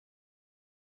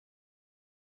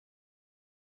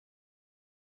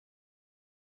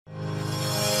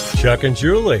Chuck and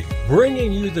Julie,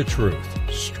 bringing you the truth,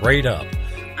 straight up.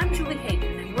 I'm Julie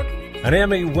Hayden, and working An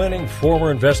Emmy-winning former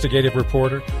investigative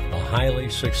reporter, a highly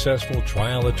successful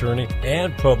trial attorney,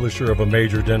 and publisher of a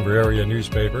major Denver area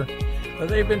newspaper.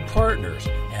 They've been partners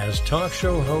as talk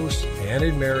show hosts and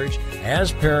in marriage,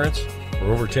 as parents for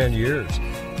over 10 years,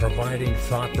 providing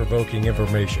thought-provoking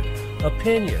information,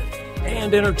 opinion,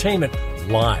 and entertainment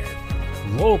live,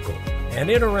 local, and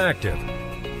interactive.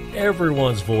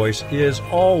 Everyone's voice is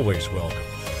always welcome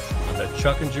on the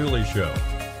Chuck and Julie Show.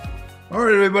 All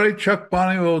right, everybody. Chuck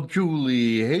Bonneville,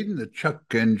 Julie Hayden, the Chuck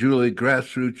and Julie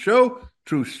Grassroots Show.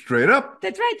 Truth straight up.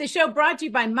 That's right. The show brought to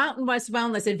you by Mountain West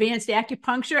Wellness, Advanced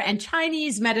Acupuncture, and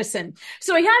Chinese Medicine.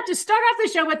 So we had to start off the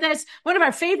show with this. One of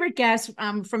our favorite guests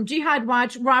from Jihad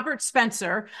Watch, Robert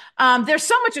Spencer. There's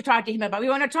so much to talk to him about. We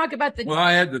want to talk about the... Well,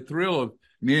 I had the thrill of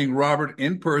meeting Robert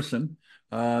in person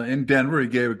in Denver. He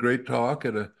gave a great talk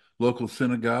at a local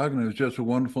synagogue, and it was just a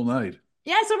wonderful night.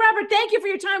 Yeah, so Robert, thank you for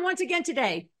your time once again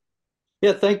today.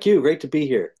 Yeah, thank you. Great to be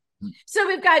here. So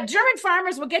we've got German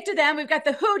farmers. We'll get to them. We've got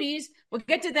the Houthis. We'll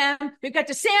get to them. We've got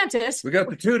DeSantis. We got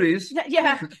the Tooties.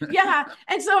 Yeah.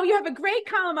 And so you have a great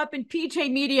column up in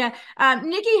PJ Media.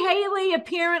 Nikki Haley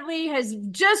apparently has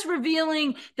just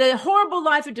revealing the horrible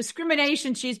life of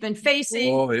discrimination she's been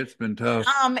facing. Oh, it's been tough.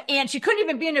 And she couldn't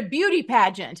even be in a beauty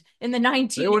pageant in the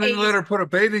 1980s. They wouldn't even let her put a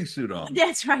bathing suit on.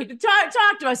 That's right.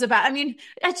 Talk to us about it. I mean,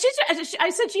 I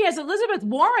said she has Elizabeth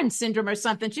Warren syndrome or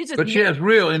something. But she has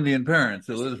real Indian parents.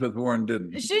 Elizabeth Warren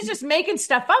didn't. She's just making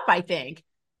stuff up, I think.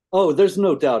 Oh, there's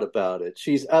no doubt about it.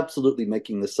 She's absolutely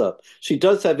making this up. She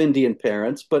does have Indian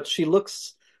parents, but she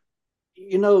looks,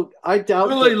 I doubt.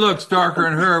 Lily looks darker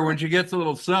than her when she gets a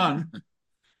little sun.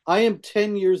 I am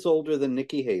 10 years older than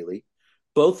Nikki Haley.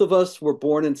 Both of us were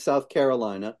born in South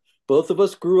Carolina. Both of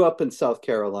us grew up in South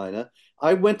Carolina.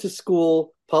 I went to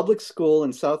school, public school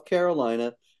in South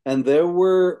Carolina, and there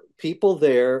were people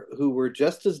there who were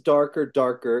just as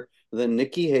darker than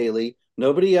Nikki Haley.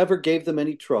 Nobody ever gave them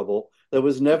any trouble. There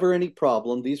was never any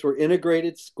problem. These were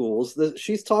integrated schools.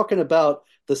 She's talking about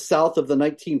the South of the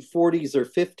 1940s or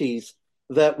 50s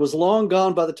that was long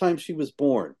gone by the time she was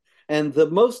born. And the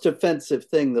most offensive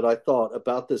thing that I thought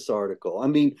about this article, I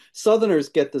mean, Southerners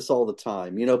get this all the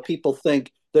time. People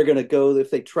think they're going to go,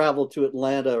 if they travel to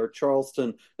Atlanta or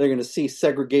Charleston, they're going to see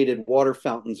segregated water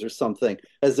fountains or something,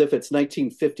 as if it's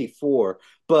 1954.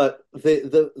 But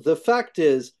the fact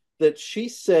is, that she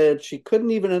said she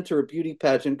couldn't even enter a beauty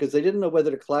pageant because they didn't know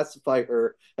whether to classify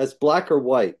her as black or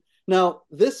white. Now,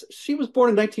 she was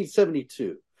born in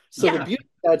 1972. So The beauty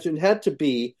pageant had to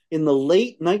be in the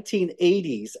late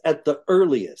 1980s at the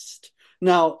earliest.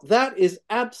 Now, that is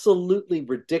absolutely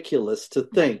ridiculous to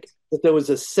think that there was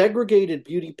a segregated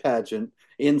beauty pageant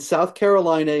in South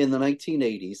Carolina in the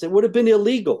 1980s. It would have been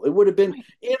illegal. It would have been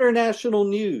international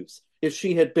news if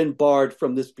she had been barred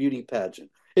from this beauty pageant.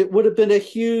 It would have been a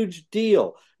huge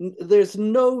deal. There's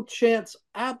no chance,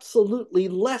 absolutely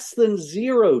less than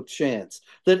zero chance,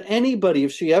 that anybody,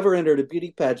 if she ever entered a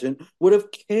beauty pageant, would have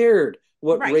cared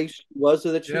what race she was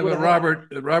or that she would have.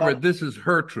 Robert, this is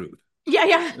her truth.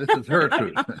 Yeah. This is her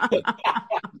truth.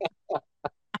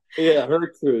 Yeah,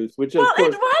 her truth, which of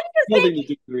course has nothing to do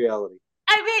with reality.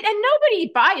 I mean, and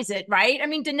nobody buys it, right? I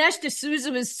mean, Dinesh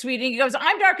D'Souza was tweeting. He goes,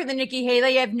 "I'm darker than Nikki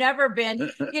Haley. I've never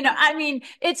been." I mean,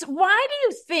 it's why do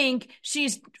you think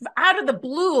she's out of the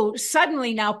blue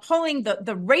suddenly now pulling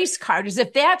the race card as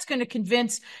if that's going to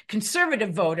convince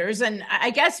conservative voters? And I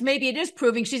guess maybe it is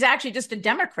proving she's actually just a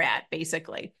Democrat,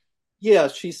 basically. Yeah,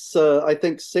 she's, I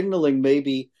think, signaling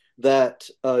maybe that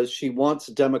she wants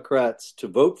Democrats to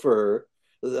vote for her.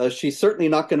 She's certainly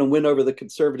not going to win over the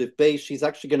conservative base. She's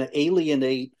actually going to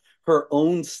alienate her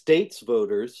own state's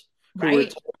voters who are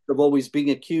tired of always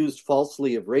being accused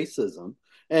falsely of racism.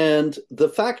 And the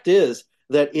fact is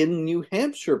that in New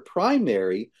Hampshire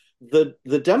primary, the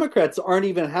Democrats aren't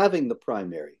even having the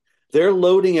primary. They're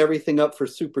loading everything up for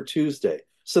Super Tuesday.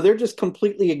 So they're just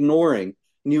completely ignoring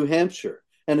New Hampshire.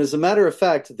 And as a matter of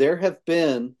fact, there have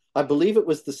been, I believe it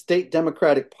was the state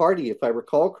Democratic Party, if I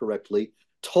recall correctly,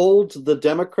 told the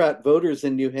Democrat voters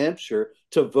in New Hampshire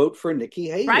to vote for Nikki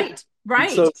Haley. Right. And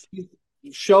so she's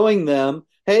showing them,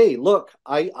 hey, look,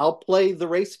 I'll play the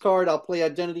race card. I'll play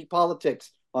identity politics.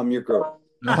 I'm your girl.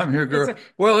 I'm your girl.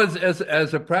 Well,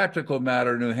 as a practical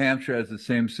matter, New Hampshire has the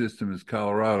same system as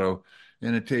Colorado.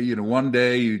 And one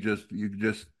day you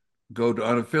just go to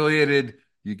unaffiliated,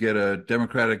 you get a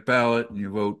Democratic ballot, and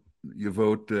you vote you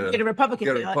vote, get a Republican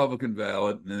get a ballot. Republican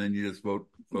ballot, and then you just vote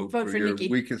for your Nikki.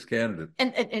 weakest candidate.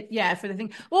 And yeah, for the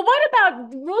thing. Well, what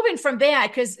about moving from that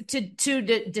because to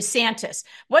DeSantis?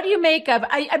 What do you make of?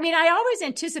 I mean, I always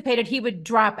anticipated he would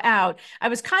drop out. I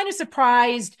was kind of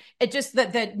surprised at just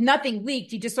that nothing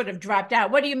leaked. He just sort of dropped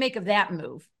out. What do you make of that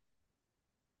move?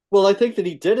 Well, I think that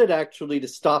he did it actually to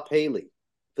stop Haley.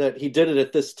 That he did it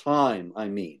at this time. I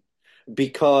mean,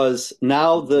 because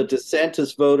now the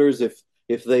DeSantis voters,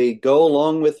 if they go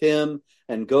along with him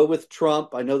and go with Trump,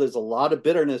 I know there's a lot of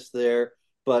bitterness there,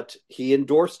 but he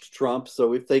endorsed Trump.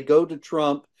 So if they go to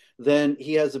Trump, then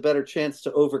he has a better chance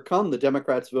to overcome the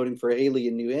Democrats voting for Haley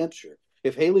in New Hampshire.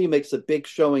 If Haley makes a big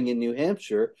showing in New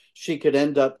Hampshire, she could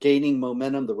end up gaining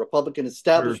momentum. The Republican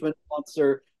establishment wants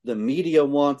her, the media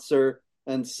wants her.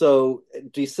 And so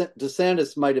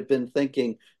DeSantis might have been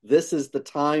thinking, this is the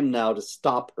time now to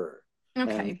stop her.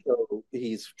 Okay. And so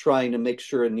he's trying to make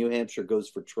sure New Hampshire goes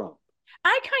for Trump.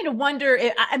 I kind of wonder,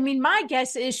 I mean, my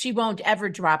guess is she won't ever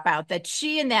drop out, that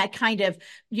she and that kind of,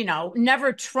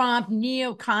 never Trump,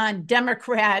 neocon,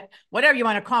 Democrat, whatever you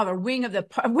want to call her, wing of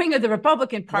the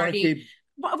Republican Party.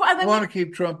 Want to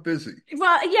keep Trump busy.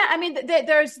 Well, yeah, I mean,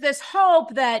 there's this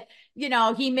hope that,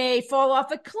 he may fall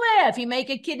off a cliff. He may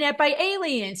get kidnapped by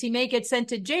aliens. He may get sent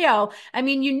to jail. I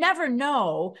mean, you never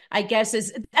know, I guess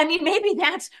maybe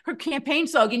that's her campaign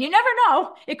slogan. You never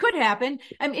know. It could happen.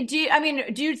 Do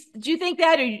you think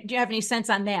that, or do you have any sense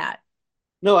on that?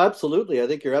 No, absolutely. I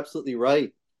think you're absolutely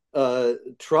right.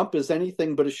 Trump is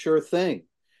anything but a sure thing.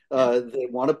 They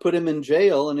want to put him in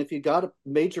jail. And if you got a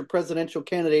major presidential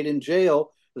candidate in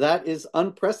jail, that is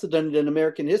unprecedented in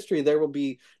American history. There will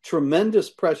be tremendous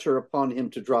pressure upon him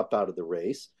to drop out of the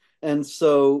race. And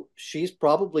so she's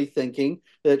probably thinking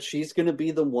that she's going to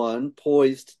be the one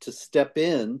poised to step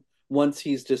in once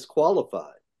he's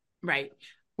disqualified. Right.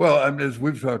 Well, as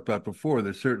we've talked about before,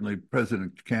 there's certainly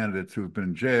president candidates who have been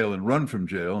in jail and run from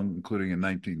jail, including in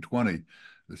 1920.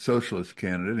 The socialist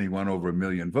candidate, and he won over 1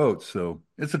 million votes. So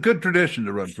it's a good tradition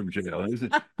to run from jail.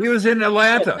 He was in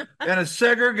Atlanta, in a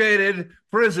segregated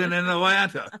prison in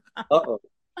Atlanta.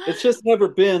 It's just never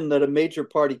been that a major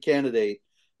party candidate,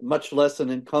 much less an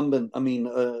incumbent,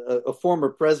 a former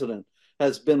president,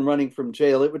 has been running from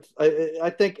jail. I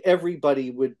think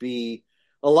everybody would be,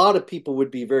 a lot of people would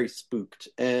be very spooked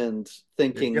and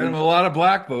thinking. Get him a lot of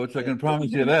black votes, I can promise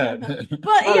you that.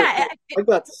 Well, yeah. I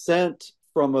got sent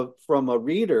from a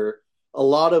reader a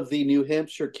lot of the New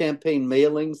Hampshire campaign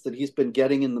mailings that he's been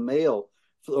getting in the mail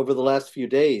over the last few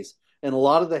days. And a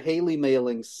lot of the Haley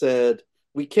mailings said,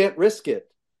 we can't risk it.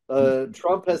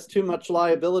 Trump has too much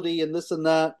liability and this and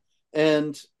that.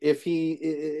 And if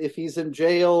he's in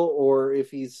jail or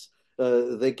if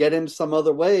they get him some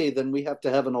other way, then we have to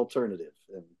have an alternative.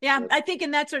 I think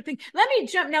in that sort of thing. Let me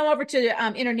jump now over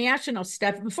to international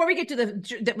stuff before we get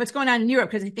to what's going on in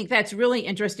Europe, because I think that's really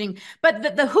interesting.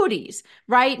 But the Houthis,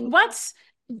 right? Mm-hmm. What's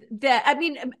that? I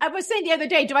mean, I was saying the other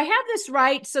day, do I have this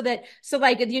right? So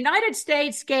like the United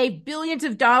States gave billions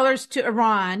of dollars to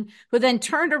Iran, who then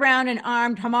turned around and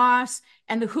armed Hamas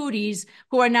and the Houthis,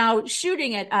 who are now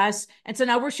shooting at us. And so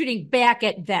now we're shooting back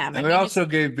at them. And we also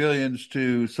gave billions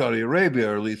to Saudi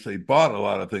Arabia, or at least they bought a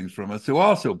lot of things from us, who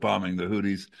also bombing the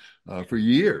Houthis for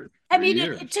years.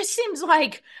 It just seems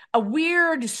like a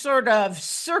weird sort of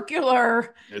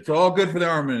circular. It's all good for the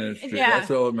armament industry. Yeah.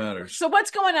 That's all that matters. So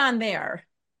what's going on there?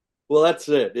 Well, that's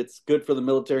it. It's good for the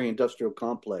military-industrial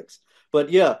complex. But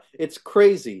yeah, it's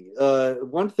crazy.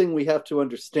 One thing we have to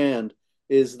understand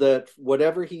is that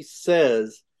whatever he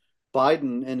says,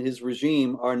 Biden and his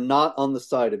regime are not on the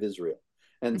side of Israel.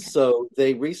 And so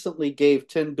they recently gave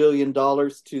 $10 billion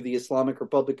to the Islamic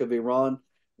Republic of Iran.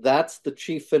 That's the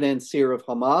chief financier of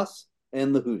Hamas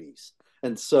and the Houthis.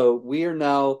 And so we are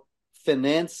now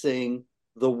financing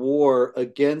the war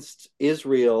against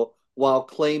Israel while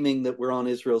claiming that we're on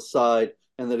Israel's side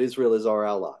and that Israel is our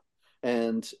ally.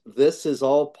 And this is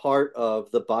all part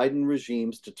of the Biden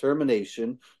regime's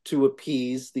determination to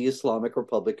appease the Islamic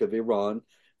Republic of Iran.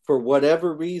 For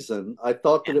whatever reason, I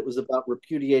thought that it was about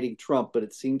repudiating Trump, but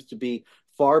it seems to be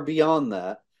far beyond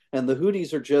that. And the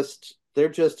Houthis they're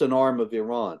just an arm of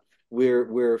Iran.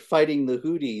 We're fighting the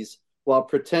Houthis while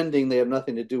pretending they have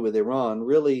nothing to do with Iran.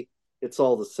 Really, it's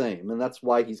all the same. And that's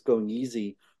why he's going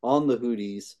easy on the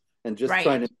Houthis and just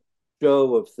trying to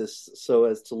show of this so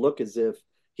as to look as if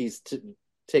he's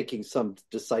taking some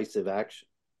decisive action.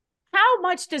 How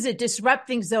much does it disrupt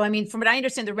things, though? I mean, from what I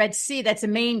understand, the Red Sea, that's a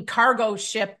main cargo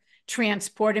ship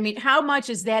transport. I mean, how much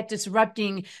is that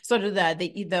disrupting sort of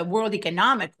the world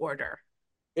economic order?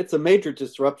 It's a major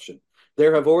disruption.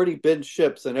 There have already been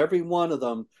ships, and every one of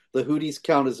them, the Houthis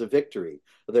count as a victory.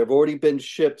 There have already been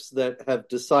ships that have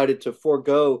decided to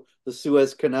forego the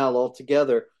Suez Canal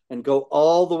altogether and go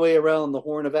all the way around the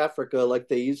Horn of Africa like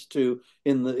they used to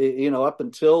in the, up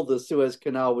until the Suez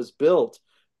Canal was built.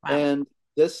 Wow. And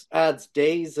this adds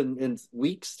days and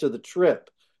weeks to the trip,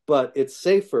 but it's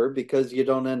safer because you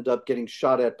don't end up getting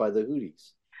shot at by the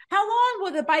Houthis. How long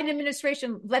will the Biden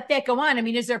administration let that go on? I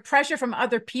mean, is there pressure from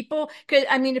other people? Because,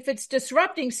 I mean, if it's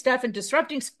disrupting stuff and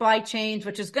disrupting supply chains,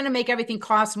 which is going to make everything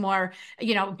cost more,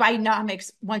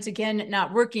 Bidenomics, once again,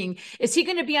 not working, is he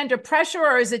going to be under pressure,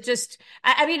 or is it just,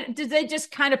 I mean, do they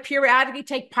just kind of periodically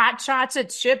take pot shots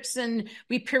at ships and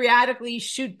we periodically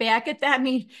shoot back at that? I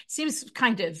mean, it seems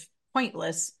kind of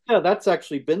pointless. Yeah, that's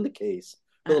actually been the case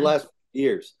for the last few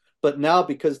years. But now,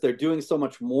 because they're doing so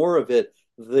much more of it,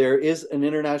 there is an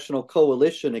international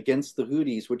coalition against the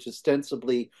Houthis, which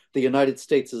ostensibly the United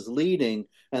States is leading,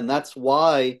 and that's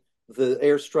why the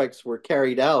airstrikes were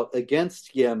carried out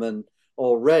against Yemen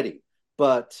already.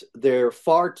 But they're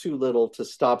far too little to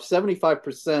stop.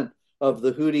 75% of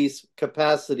the Houthis'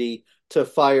 capacity to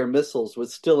fire missiles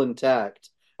was still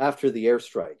intact after the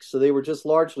airstrikes, so they were just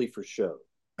largely for show.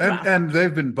 And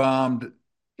they've been bombed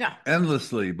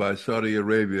endlessly by Saudi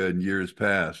Arabia in years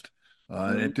past.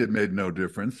 And it made no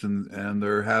difference, and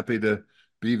they're happy to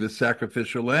be the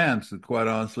sacrificial lambs. And quite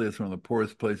honestly, it's one of the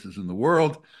poorest places in the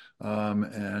world.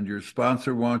 And your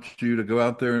sponsor wants you to go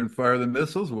out there and fire the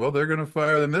missiles. Well, they're going to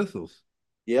fire the missiles.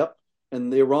 Yep.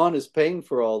 And Iran is paying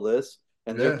for all this,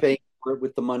 and they're paying for it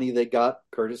with the money they got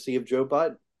courtesy of Joe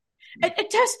Biden. Do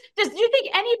you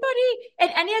think anybody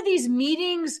at any of these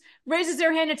meetings raises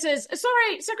their hand and says,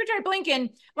 sorry, Secretary Blinken,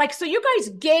 so you guys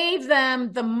gave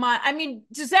them the money? I mean,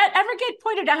 does that ever get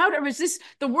pointed out? Or is this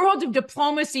the world of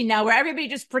diplomacy now where everybody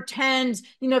just pretends,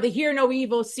 they hear no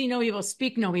evil, see no evil,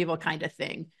 speak no evil kind of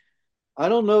thing? I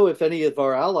don't know if any of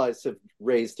our allies have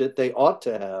raised it. They ought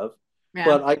to have. Yeah.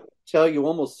 But I tell you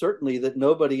almost certainly that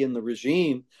nobody in the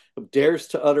regime dares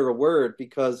to utter a word,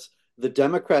 because the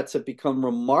Democrats have become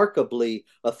remarkably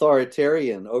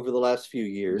authoritarian over the last few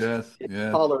years. They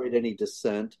don't tolerate any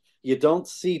dissent. You don't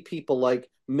see people like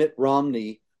Mitt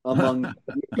Romney among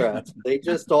Democrats. They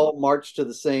just all march to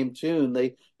the same tune.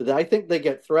 I think they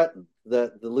get threatened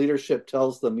that the leadership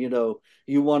tells them,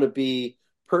 you want to be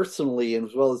personally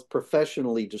as well as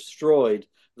professionally destroyed,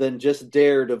 then just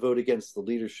dare to vote against the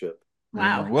leadership.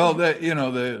 Wow. Well,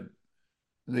 the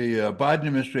Biden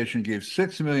administration gave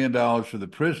 $6 million for the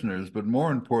prisoners, but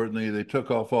more importantly, they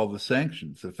took off all the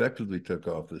sanctions, effectively took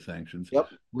off the sanctions,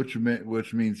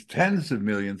 which means tens of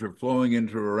millions are flowing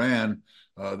into Iran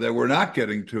that we're not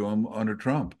getting to them under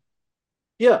Trump.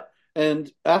 Yeah, and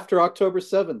after October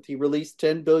 7th, he released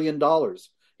 $10 billion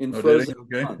in frozen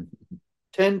funds.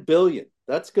 $10 billion.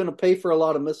 That's going to pay for a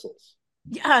lot of missiles.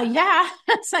 Yeah,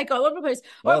 it's like all over the place.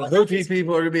 Well, Houthi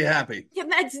people are going to be happy. Yeah,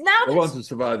 they want to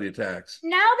survive the attacks.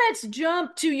 Now let's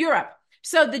jump to Europe.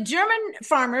 So the German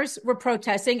farmers were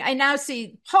protesting. I now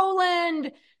see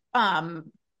Poland. France.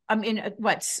 I mean,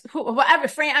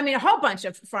 a whole bunch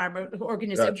of farmer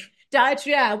organizations. Dutch,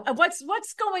 yeah.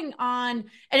 What's going on?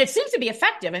 And it seems to be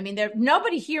effective. I mean,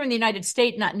 nobody here in the United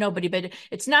States, not nobody, but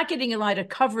it's not getting a lot of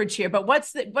coverage here. But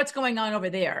what's going on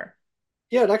over there?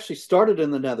 Yeah, it actually started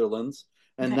in the Netherlands,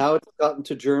 and now it's gotten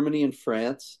to Germany and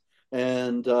France,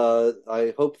 and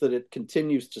I hope that it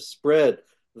continues to spread.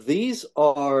 These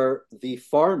are the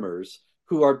farmers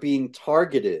who are being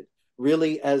targeted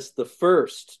really as the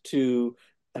first to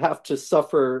have to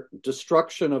suffer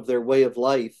destruction of their way of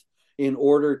life in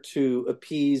order to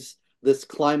appease this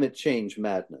climate change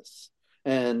madness.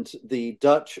 And the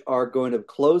Dutch are going to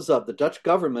close up. The Dutch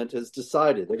government has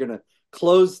decided they're going to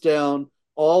close down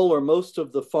all or most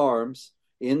of the farms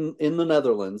in the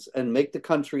Netherlands and make the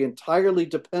country entirely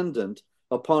dependent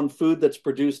upon food that's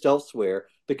produced elsewhere,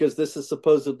 because this is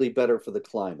supposedly better for the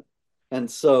climate. And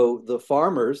so the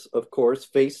farmers, of course,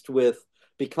 faced with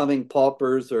becoming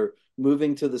paupers or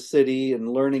moving to the city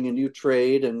and learning a new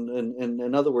trade, and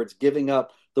in other words, giving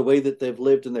up the way that they've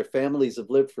lived and their families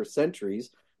have lived for centuries,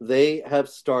 they have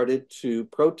started to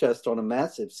protest on a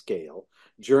massive scale.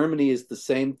 Germany is the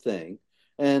same thing.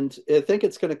 And I think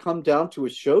it's going to come down to a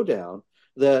showdown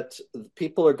that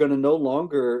people are going to no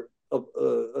longer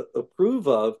approve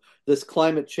of this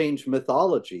climate change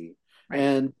mythology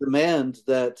and demand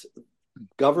that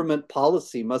government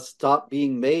policy must stop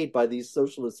being made by these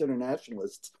socialist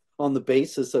internationalists on the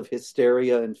basis of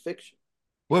hysteria and fiction.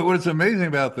 Well, what's amazing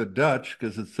about the Dutch,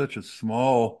 because it's such a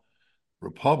small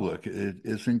republic,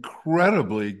 it's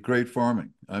incredibly great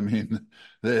farming. I mean,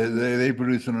 they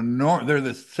produce an enormous. They're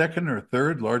the second or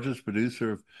third largest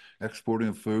producer of exporting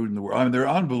of food in the world. I mean, they're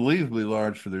unbelievably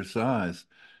large for their size,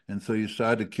 and so you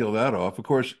decide to kill that off. Of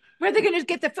course, Where are they going to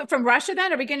get the food from? Russia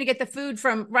then? Are we going to get the food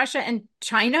from Russia and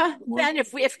China then?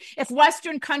 If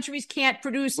Western countries can't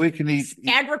produce we can eat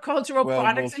agricultural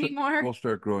products anymore, we'll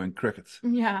start growing crickets.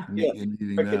 Yeah, and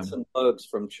eating crickets them. and bugs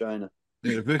from China.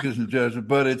 Yeah, Vickers and Judgment,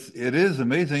 but it is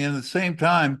amazing. And at the same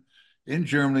time, in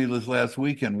Germany this last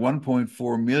weekend,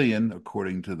 1.4 million,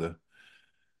 according to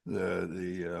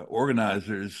the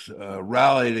organizers,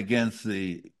 rallied against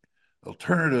the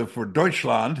Alternative for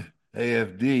Deutschland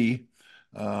 (AfD)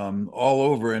 all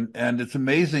over, and it's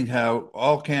amazing how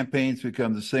all campaigns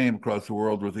become the same across the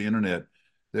world with the internet.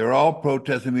 They're all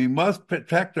protesting. We must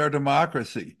protect our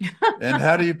democracy. And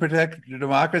how do you protect your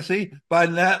democracy? By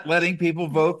not letting people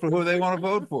vote for who they want to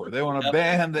vote for. They want to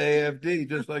ban the AfD,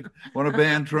 just like want to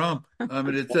ban Trump. I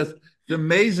mean, it's just the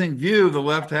amazing view the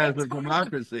left has of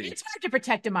democracy. It's hard to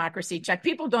protect democracy, Chuck.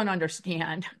 People don't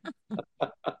understand.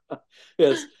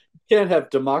 Yes, you can't have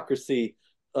democracy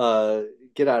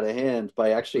get out of hand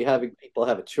by actually having people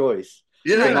have a choice.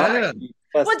 Yeah.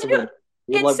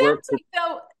 It sounds like,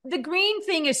 though, the green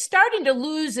thing is starting to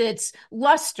lose its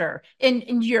luster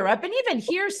in Europe and even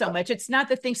here so much. It's not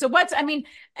the thing. So is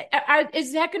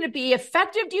that going to be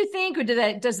effective, do you think? Or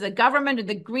does the government and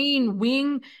the green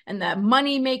wing and the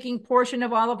money-making portion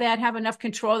of all of that have enough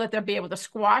control that they'll be able to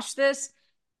squash this?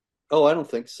 Oh, I don't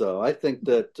think so. I think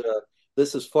that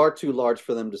this is far too large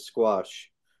for them to squash.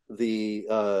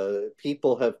 The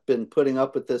people have been putting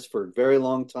up with this for a very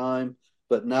long time.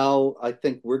 But now I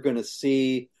think we're going to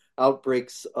see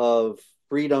outbreaks of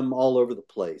freedom all over the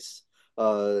place.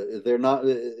 They're not,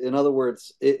 in other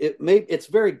words, it's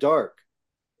very dark,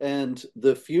 and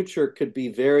the future could be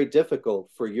very difficult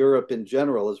for Europe in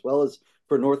general, as well as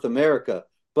for North America.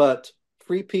 But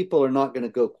free people are not going to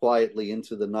go quietly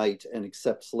into the night and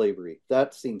accept slavery.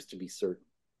 That seems to be certain.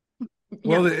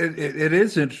 Well, it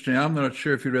is interesting. I'm not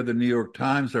sure if you read the New York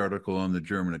Times article on the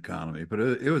German economy, but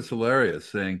it was hilarious,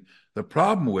 saying the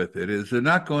problem with it is they're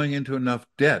not going into enough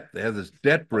debt. They have this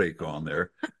debt brake on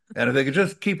there. And if they could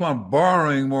just keep on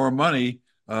borrowing more money,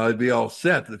 it'd be all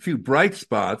set. The few bright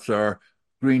spots are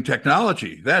green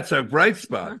technology. That's a bright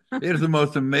spot. It is the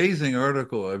most amazing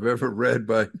article I've ever read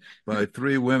by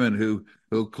three women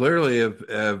who clearly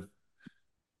have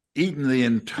eaten the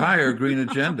entire green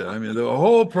agenda. I mean, the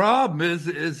whole problem is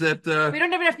that we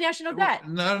don't have enough national debt.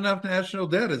 Not enough national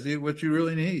debt is what you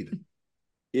really need.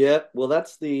 Yeah, well,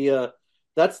 that's the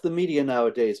media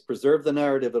nowadays. Preserve the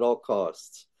narrative at all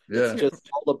costs. Yeah. It's just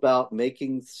all about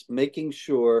making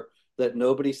sure that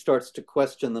nobody starts to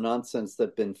question the nonsense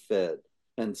that's been fed.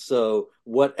 And so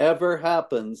whatever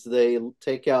happens, they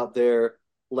take out their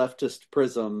leftist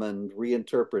prism and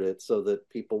reinterpret it so that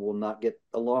people will not get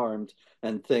alarmed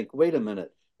and think, wait a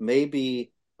minute,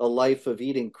 maybe a life of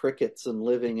eating crickets and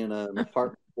living in an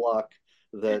apartment block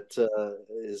that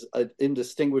is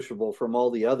indistinguishable from all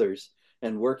the others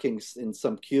and working in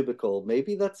some cubicle,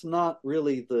 maybe that's not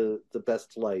really the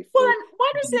best life. Well,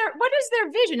 what is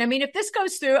their vision? I mean, if this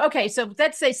goes through, okay, so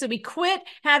let's say, we quit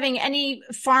having any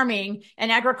farming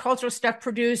and agricultural stuff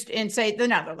produced in, say, the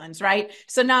Netherlands, right?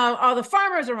 So now all the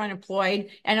farmers are unemployed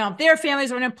and all their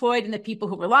families are unemployed, and the people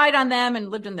who relied on them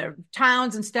and lived in their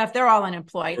towns and stuff, they're all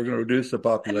unemployed. We're going to reduce the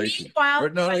population.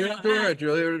 No, you're not doing it,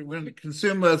 Julie. We're going to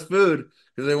consume less food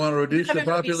because they want to reduce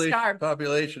the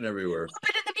population everywhere.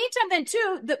 But in the meantime, then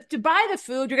too, to buy the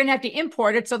food, you're going to have to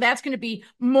import it, so that's going to be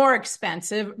more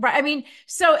expensive, right? I mean,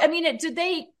 do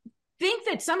they think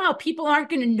that somehow people aren't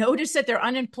going to notice that they're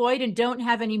unemployed and don't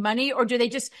have any money, or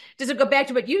does it go back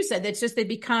to what you said? That's just they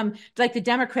become like the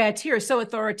Democrats here, so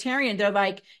authoritarian. They're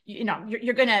like,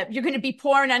 you're gonna be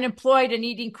poor and unemployed and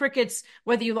eating crickets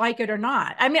whether you like it or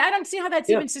not. I mean, I don't see how that's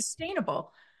even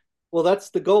sustainable. Well, that's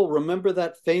the goal. Remember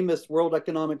that famous World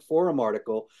Economic Forum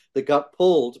article that got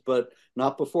pulled, but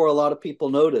not before a lot of people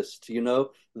noticed,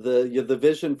 the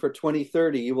vision for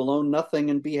 2030, you will own nothing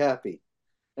and be happy.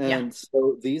 And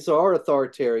so these are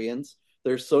authoritarians.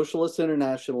 They're socialist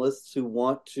internationalists who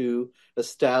want to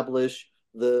establish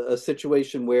a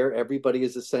situation where everybody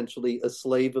is essentially a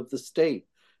slave of the state.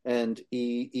 And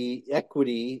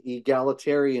equity,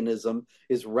 egalitarianism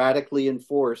is radically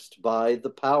enforced by the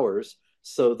powers,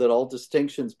 so that all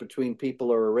distinctions between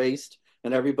people are erased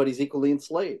and everybody's equally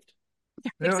enslaved.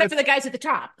 Except for the guys at the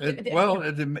top.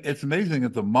 It's amazing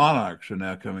that the monarchs are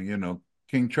now coming.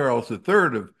 King Charles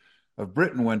III of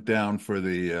Britain went down for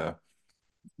the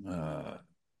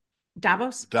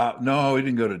Davos? No, he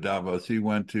didn't go to Davos. He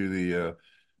went to the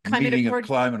meeting of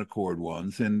climate accord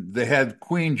ones, and they had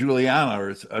Queen Juliana,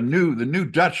 or the new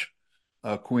Dutch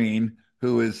queen,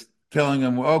 who is telling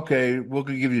them, okay, we're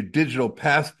going to give you digital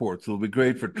passports. It'll be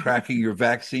great for tracking your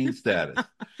vaccine status.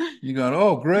 You're going,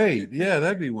 oh, great. Yeah,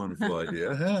 that'd be a wonderful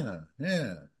idea.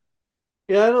 Yeah.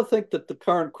 Yeah, I don't think that the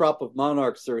current crop of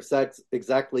monarchs are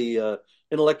exactly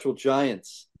intellectual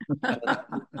giants.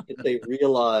 They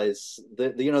realize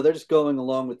that they're just going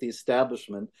along with the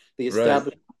establishment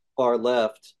Right. far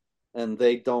left, and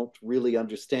they don't really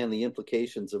understand the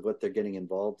implications of what they're getting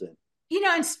involved in.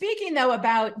 And speaking though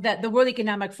about the World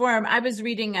Economic Forum, I was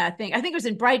reading a thing, I think it was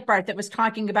in Breitbart, that was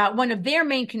talking about one of their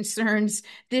main concerns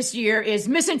this year is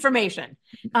misinformation,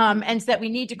 and that we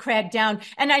need to crack down.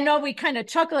 And I know we kind of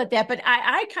chuckle at that, but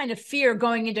I kind of fear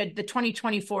going into the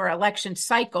 2024 election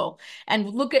cycle and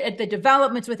look at the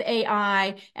developments with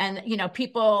AI, and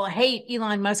people hate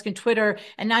Elon Musk and Twitter,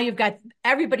 and now you've got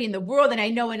everybody in the world, and I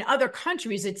know in other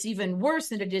countries it's even worse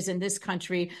than it is in this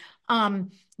country.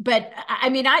 But I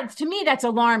mean, to me, that's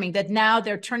alarming that now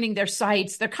they're turning their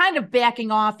sights. They're kind of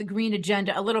backing off the green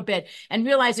agenda a little bit and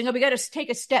realizing, we got to take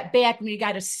a step back and we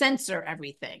got to censor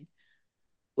everything.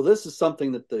 Well, this is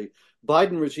something that the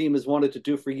Biden regime has wanted to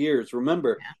do for years.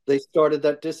 Remember, they started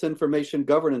that Disinformation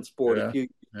Governance Board a few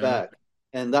years back.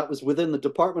 And that was within the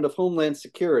Department of Homeland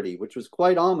Security, which was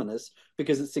quite ominous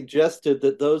because it suggested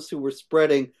that those who were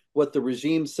spreading what the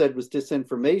regime said was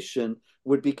disinformation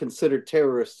would be considered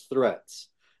terrorist threats.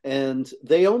 And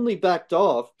they only backed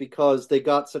off because they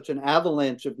got such an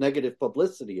avalanche of negative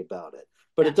publicity about it.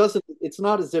 But it's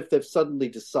not as if they've suddenly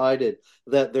decided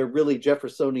that they're really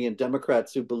Jeffersonian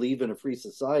Democrats who believe in a free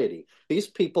society. These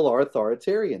people are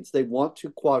authoritarians. They want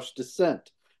to quash dissent,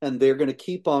 and they're going to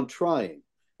keep on trying.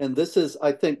 And this is,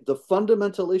 I think, the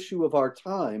fundamental issue of our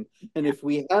time. And if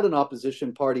we had an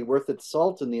opposition party worth its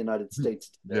salt in the United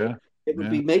States today, it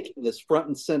would be making this front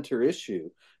and center issue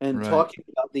and talking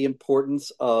about the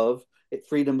importance of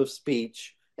freedom of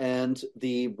speech and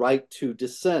the right to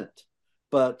dissent.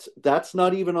 But that's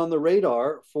not even on the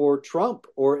radar for Trump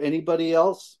or anybody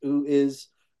else who is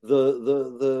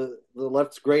the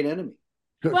left's great enemy.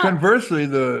 Conversely,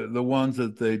 the ones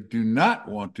that they do not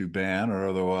want to ban or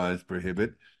otherwise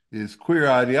prohibit is queer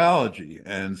ideology.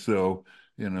 And so,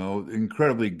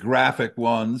 incredibly graphic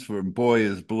ones for boy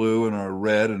is blue and are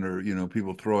red and are,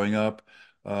 people throwing up.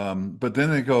 But then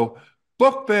they go,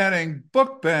 book banning.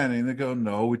 They go,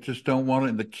 no, we just don't want it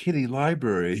in the kiddie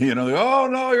library. Oh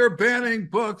no, you're banning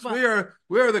books. We are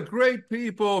the great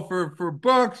people for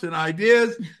books and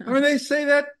ideas. I mean, they say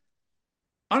that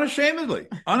unashamedly.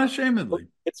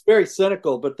 It's very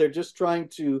cynical, but they're just trying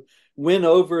to win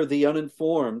over the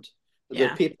uninformed, the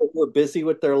people who are busy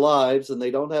with their lives and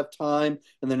they don't have time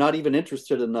and they're not even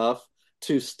interested enough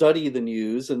to study the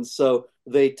news. And so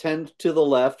they tend to the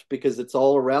left because it's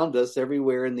all around us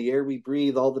everywhere in the air we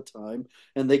breathe all the time.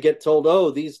 And they get told,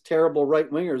 oh, these terrible right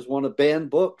wingers want to ban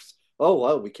books. Oh,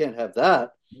 well, we can't have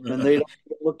that. And they don't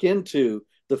look into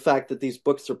the fact that these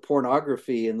books are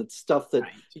pornography and it's stuff that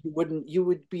you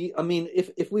would be. I mean,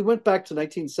 if we went back to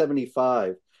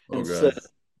 1975 and said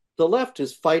the left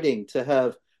is fighting to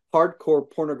have hardcore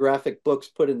pornographic books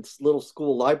put in little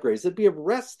school libraries, they'd be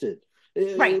arrested.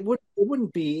 It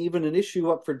wouldn't be even an issue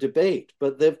up for debate,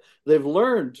 but they've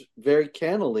learned very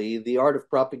cannily the art of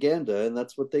propaganda, and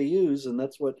that's what they use, and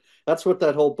that's what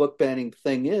that whole book banning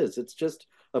thing is. It's just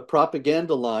a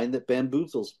propaganda line that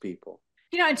bamboozles people.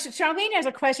 And Charlene has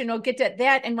a question. We'll get to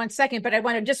that in 1 second, but I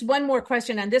want to just one more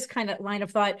question on this kind of line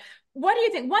of thought. What do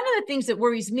you think? One of the things that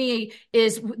worries me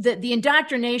is the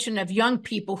indoctrination of young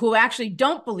people who actually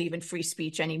don't believe in free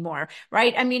speech anymore,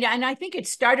 right? I mean, and I think it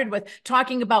started with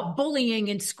talking about bullying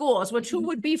in schools, which who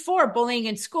would be for bullying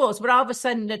in schools? But all of a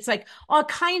sudden, it's like all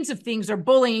kinds of things are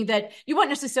bullying that you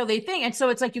wouldn't necessarily think. And so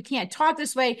it's like you can't talk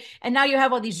this way. And now you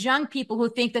have all these young people who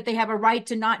think that they have a right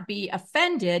to not be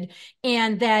offended,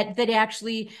 and that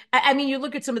actually, I mean, you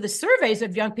look at some of the surveys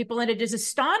of young people, and it is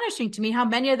astonishing to me how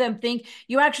many of them think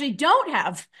you actually don't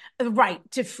have the right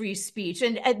to free speech.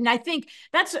 And I think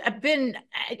that's been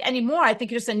anymore. I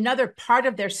think it's just another part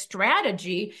of their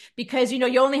strategy because,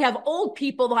 you only have old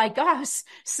people like us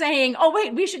saying, oh,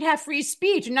 wait, we should have free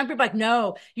speech. And young people are like,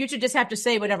 no, you should just have to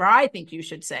say whatever I think you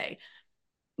should say.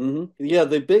 Mm-hmm. Yeah,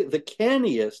 the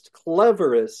canniest,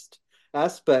 cleverest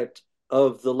aspect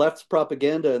of the left's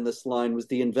propaganda in this line was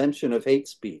the invention of hate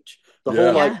speech. The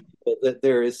whole idea that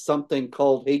there is something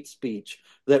called hate speech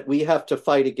that we have to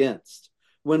fight against.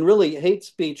 When really hate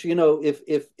speech,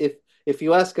 if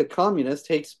you ask a communist,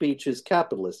 hate speech is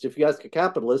capitalist. If you ask a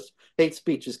capitalist, hate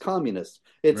speech is communist.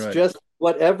 It's just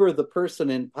whatever the person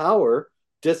in power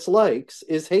dislikes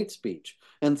is hate speech.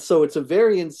 And so it's a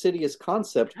very insidious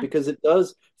concept because it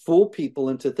does fool people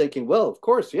into thinking, well, of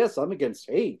course, yes, I'm against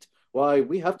hate. Why,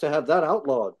 we have to have that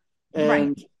outlawed. Right.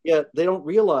 And yet they don't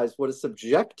realize what a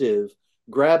subjective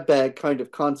grab bag kind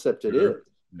of concept it is.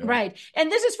 Yeah. Right.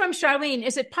 And this is from Charlene.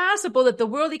 Is it possible that the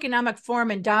World Economic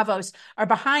Forum and Davos are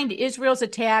behind Israel's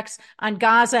attacks on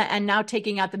Gaza and now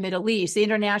taking out the Middle East? The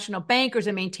international bankers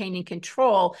are maintaining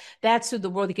control. That's who the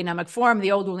World Economic Forum,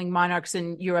 the old ruling monarchs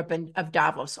in Europe and of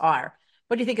Davos are.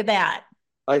 What do you think of that?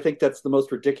 I think that's the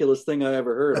most ridiculous thing I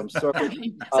ever heard. I'm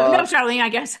sorry. So no, Charlene, I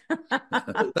guess.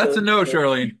 That's a no,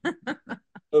 Charlene.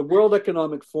 The World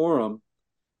Economic Forum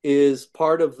is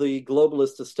part of the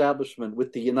globalist establishment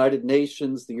with the United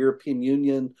Nations, the European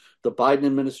Union, the Biden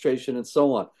administration, and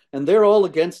so on. And they're all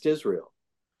against Israel.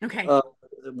 Okay.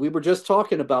 We were just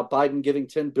talking about Biden giving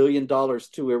 $10 billion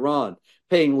to Iran,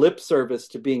 paying lip service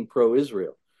to being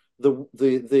pro-Israel.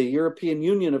 The European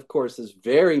Union, of course, is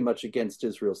very much against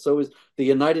Israel. So is the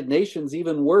United Nations,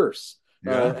 even worse.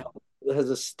 Yeah. Has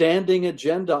a standing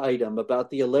agenda item about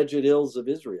the alleged ills of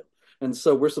Israel. And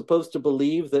so we're supposed to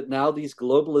believe that now these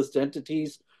globalist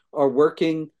entities are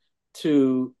working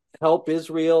to help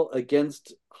Israel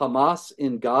against Hamas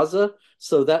in Gaza.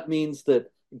 So that means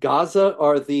that Gaza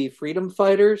are the freedom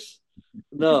fighters.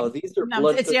 No, these are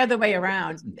it's the other way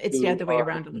around. It's the other way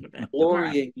around a little bit.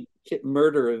 Glorying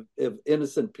murder of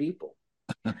innocent people.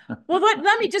 Well,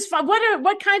 let me just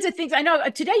what kinds of things? I know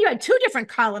today you had two different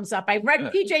columns up. I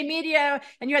read PJ Media,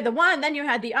 and you had the one, then you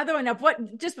had the other one up.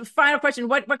 Just a final question: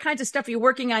 what kinds of stuff are you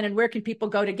working on, and where can people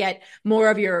go to get more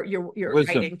of your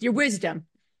writing, your wisdom?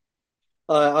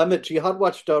 I'm at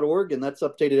jihadwatch.org, and that's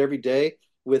updated every day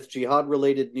with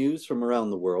jihad-related news from around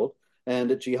the world.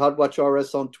 And at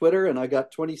JihadWatchRS on Twitter, and I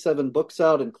got 27 books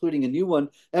out, including a new one,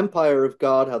 Empire of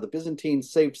God, How the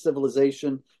Byzantines Saved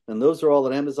Civilization, and those are all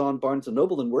at Amazon, Barnes &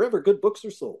 Noble, and wherever good books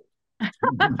are sold.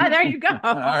 There you go.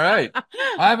 All right.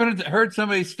 I haven't heard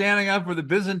somebody standing up for the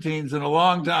Byzantines in a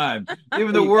long time.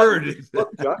 Even the word.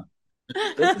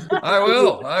 I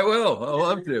will. I'll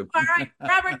love to. All right,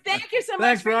 Robert, thank you so much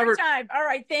Thanks, for Robert. your time. All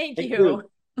right, thank you. you.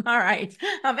 All right.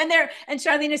 And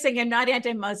Charlene is saying, I'm not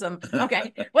anti-Muslim.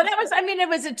 Okay. Well,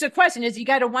 it's a question is you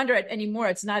got to wonder it anymore.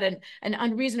 It's not an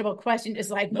unreasonable question. It's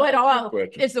like, what all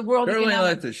is the world? Charlene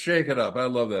likes to shake it up. I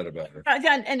love that about her.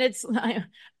 And it's,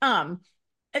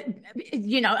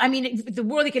 the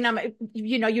World Economic,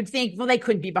 you'd think, well, they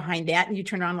couldn't be behind that. And you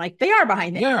turn around like they are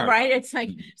behind that, right? It's like,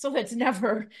 so that's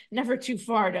never too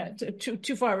far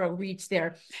too far a reach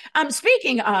there.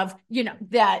 Speaking of,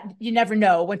 that you never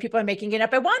know when people are making it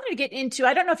up. I wanted to get into,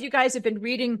 I don't know if you guys have been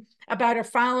reading about or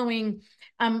following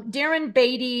Darren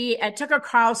Beatty at Tucker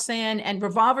Carlson and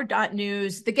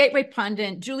Revolver.News, the Gateway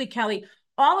Pundit, Julie Kelly.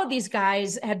 All of these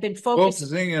guys have been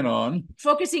focusing in on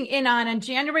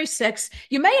January 6th.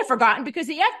 You may have forgotten because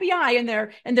the FBI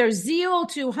and their zeal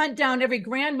to hunt down every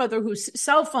grandmother whose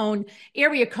cell phone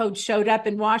area code showed up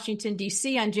in Washington,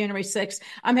 D.C. on January 6th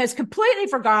has completely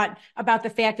forgot about the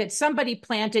fact that somebody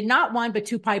planted not one, but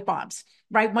two pipe bombs.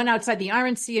 Right, one outside the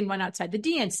RNC and one outside the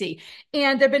DNC.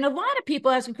 And there have been a lot of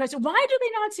people asking questions, why do they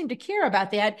not seem to care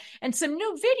about that? And some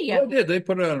new video. They did. They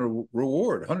put out a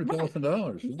reward,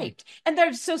 $100,000. Right. And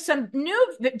there's some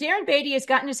new, Darren Beatty has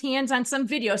gotten his hands on some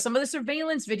video, some of the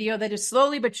surveillance video that is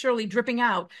slowly but surely dripping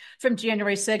out from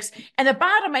January 6th. And the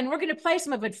bottom line, we're going to play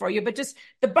some of it for you, but just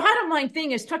the bottom line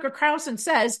thing is Tucker Carlson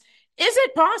says, is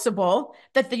it possible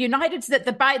that the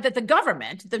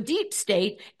government, the deep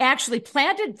state, actually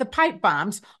planted the pipe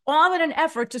bombs all in an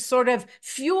effort to sort of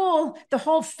fuel the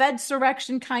whole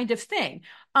Fedsurrection kind of thing?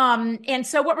 And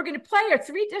so what we're going to play are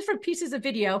three different pieces of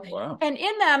video. Wow. And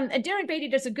in them, and Darren Beatty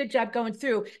does a good job going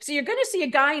through. So you're going to see a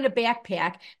guy in a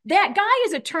backpack. That guy,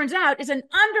 as it turns out, is an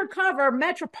undercover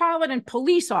Metropolitan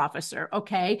Police officer,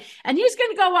 okay? And he's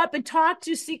going to go up and talk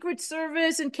to Secret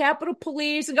Service and Capitol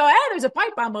Police and go, hey, there's a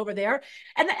pipe bomb over there.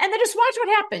 And then just watch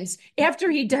what happens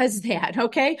after he does that,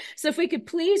 okay? So if we could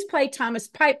please play Thomas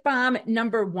Pipe Bomb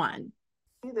number 1.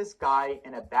 See this guy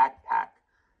in a backpack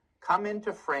come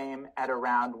into frame at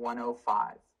around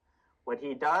 1:05. What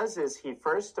he does is he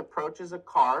first approaches a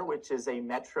car, which is a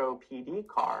Metro PD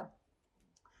car,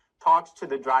 talks to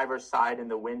the driver's side in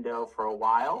the window for a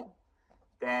while,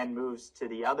 then moves to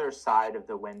the other side of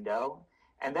the window,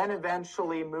 and then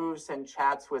eventually moves and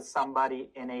chats with somebody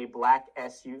in a black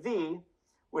SUV,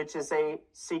 which is a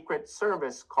Secret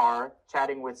Service car,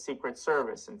 chatting with Secret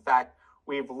Service. In fact,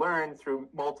 we've learned through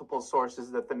multiple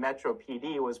sources that the Metro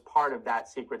PD was part of that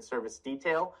Secret Service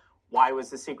detail. Why was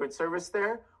the Secret Service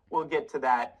there? We'll get to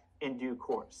that in due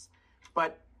course.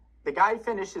 But the guy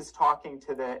finishes talking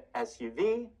to the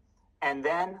SUV and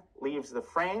then leaves the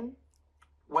frame,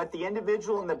 what the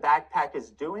individual in the backpack is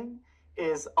doing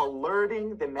is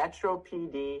alerting the Metro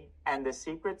PD and the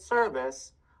Secret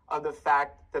Service of the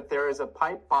fact that there is a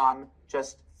pipe bomb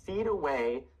just feet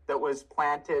away that was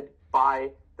planted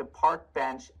by the park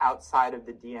bench outside of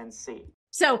the DNC.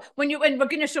 So and we're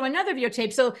going to show another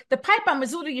videotape. So the pipe bomb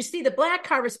was literally, you see the black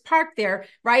car is parked there,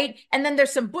 right? And then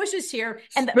there's some bushes here.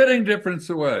 And spitting difference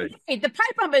away. The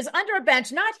pipe bomb is under a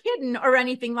bench, not hidden or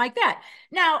anything like that.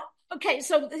 Now, okay,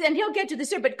 so and he'll get to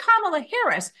this here, but Kamala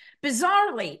Harris,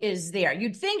 bizarrely, is there.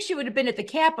 You'd think she would have been at the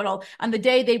Capitol on the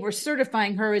day they were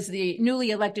certifying her as the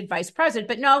newly elected vice president.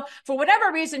 But no, for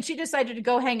whatever reason, she decided to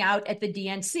go hang out at the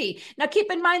DNC. Now, keep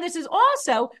in mind, this is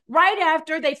also right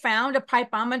after they found a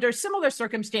pipe bomb under similar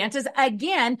circumstances.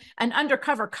 Again, an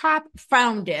undercover cop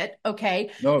found it,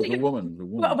 okay? No, the woman.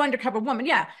 Well, undercover woman,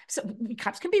 yeah. So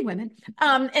cops can be women.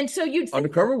 And so you'd think,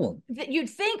 undercover woman. You'd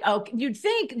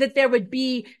think that there would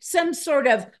be some sort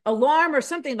of alarm or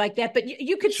something like that, but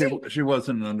you could see she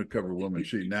wasn't an undercover woman.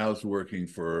 She now is working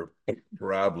for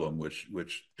Parabolum,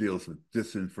 which deals with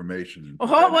disinformation.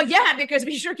 Oh well, yeah, because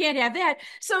we sure can't have that.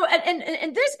 So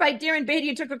and this by Darren Beatty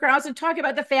and Tucker Carlson talk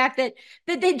about the fact that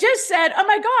they just said, oh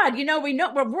my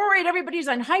God, we're worried, everybody's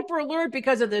on hyper alert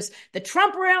because of the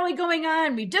Trump rally going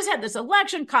on. We just had this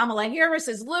election. Kamala Harris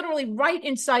is literally right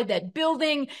inside that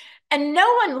building. And no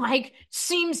one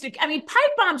seems to. I mean,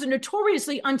 pipe bombs are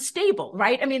notoriously unstable,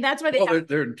 right? I mean, that's why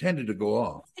they're intended to go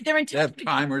off. They're intended. They have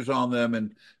timers on them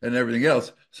and everything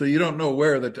else, so you don't know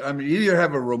where you either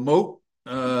have a remote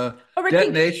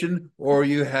detonation or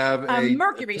you have a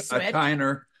mercury switch, a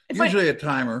timer. Usually a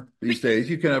timer these days.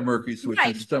 You can have mercury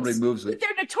switches if somebody moves it. They're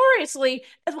notoriously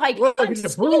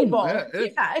unstable. Yeah,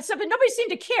 but nobody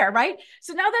seemed to care, right?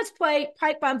 So now let's play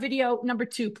pipe bomb video number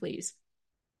 2, please.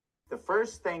 The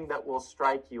first thing that will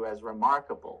strike you as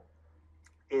remarkable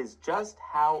is just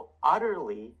how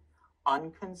utterly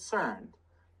unconcerned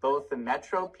both the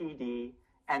Metro PD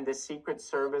and the Secret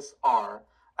Service are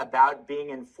about being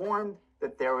informed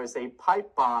that there was a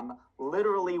pipe bomb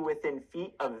literally within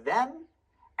feet of them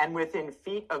and within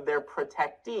feet of their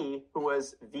protectee, who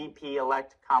was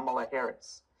VP-elect Kamala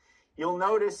Harris. You'll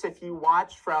notice if you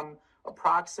watch from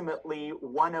approximately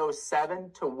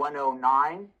 107 to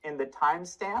 109 in the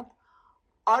timestamp,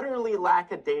 utterly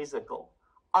lackadaisical,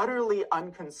 utterly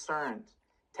unconcerned.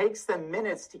 Takes them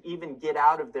minutes to even get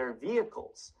out of their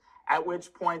vehicles, at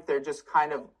which point they're just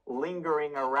kind of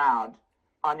lingering around,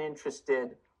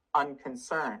 uninterested,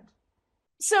 unconcerned.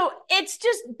 So it's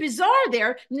just bizarre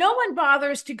there. No one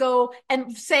bothers to go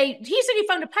and say, he said he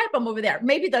found a pipe bomb over there.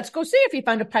 Maybe let's go see if he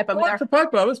found a pipe bomb there. What's a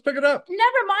pipe bomb? Let's pick it up.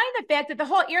 Never mind the fact that the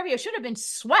whole area should have been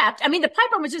swept. I mean, the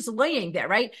pipe bomb was just laying there,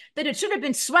 right? That it should have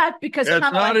been swept because it's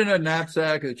not in a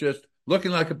knapsack. It's just looking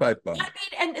like a pipe bomb. I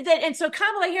mean, and so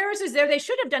Kamala Harris is there. They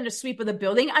should have done a sweep of the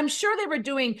building. I'm sure they were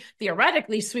doing,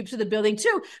 theoretically, sweeps of the building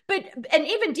too. And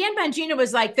even Dan Bongino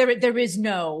was like, there is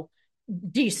no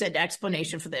decent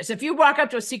explanation for this. If you walk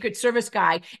up to a Secret Service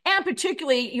guy, and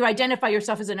particularly you identify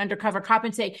yourself as an undercover cop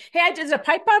and say, hey, there's a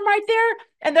pipe bomb right there.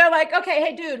 And they're like, okay,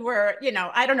 hey, dude, we're,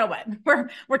 I don't know what,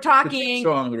 we're talking. Good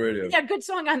song on the radio. Yeah, good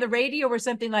song on the radio or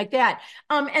something like that.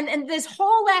 And this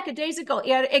whole lackadaisical,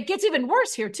 it gets even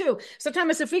worse here too. So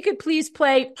Thomas, if we could please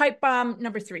play pipe bomb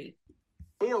number 3.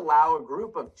 They allow a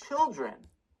group of children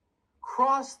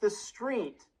cross the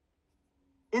street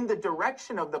in the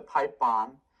direction of the pipe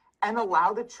bomb and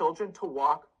allow the children to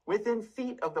walk within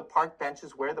feet of the park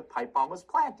benches where the pipe bomb was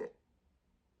planted.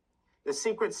 The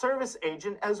Secret Service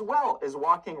agent as well is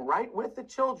walking right with the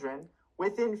children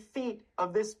within feet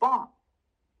of this bomb.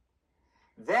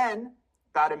 Then,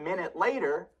 about a minute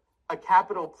later, a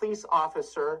Capitol Police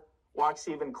officer walks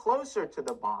even closer to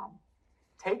the bomb,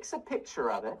 takes a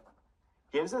picture of it,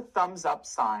 gives a thumbs up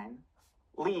sign,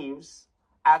 leaves,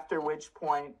 after which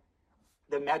point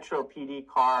the Metro PD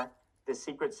car, the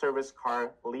Secret Service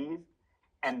car leave,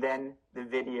 and then the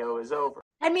video is over.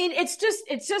 I mean, it's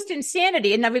just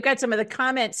insanity. And now we've got some of the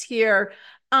comments here.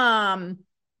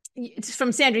 It's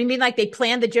from Sandra. You mean like they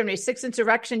planned the January 6th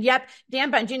insurrection? Yep.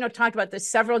 Dan Bongino talked about this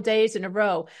several days in a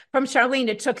row. From Charlene,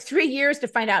 it took 3 years to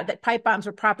find out that pipe bombs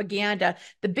were propaganda.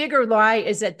 The bigger lie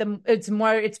is that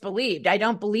it's believed. I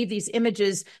don't believe these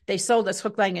images they sold us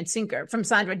hook, line, and sinker. From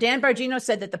Sandra, Dan Bongino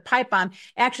said that the pipe bomb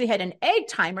actually had an egg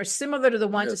timer similar to the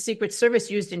ones the Secret Service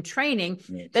used in training.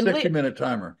 Yeah, 60-minute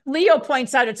timer. Leo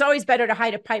points out it's always better to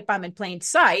hide a pipe bomb in plain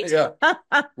sight. Yeah,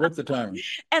 with the timer.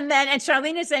 And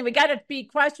Charlene is saying we got to be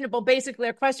questionable. Basically,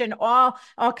 a question all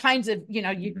kinds of,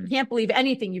 you can't believe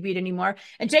anything you read anymore.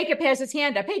 And Jacob has his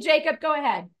hand up. Hey, Jacob, go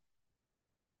ahead.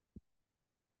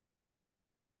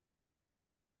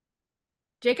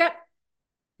 Jacob.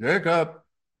 Jacob.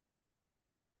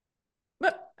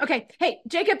 Okay. Hey,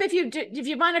 Jacob, if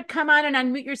you want to come on and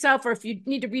unmute yourself, or if you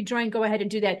need to rejoin, go ahead and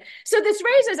do that. So this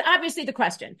raises obviously the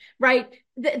question, right?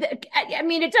 I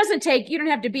mean, it doesn't take, you don't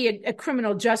have to be a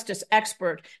criminal justice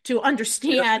expert to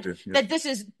understand that this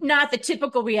is not the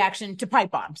typical reaction to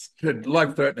pipe bombs.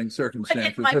 Life-threatening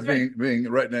circumstances of being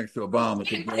right next to a bomb that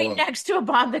could blow up. Next to a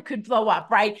bomb that could blow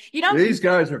up, right? These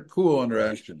guys are cool under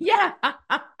action. Yeah.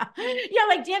 Yeah,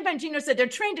 like Dan Bongino said, they're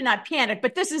trained to not panic,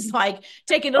 but this is like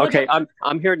taking a little bit. Okay,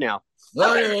 I'm here now.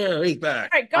 Oh, yeah, he's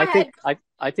back. All right, go ahead.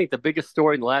 I think the biggest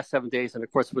story in the last 7 days, and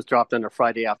of course it was dropped on a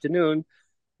Friday afternoon,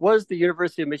 was the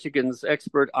University of Michigan's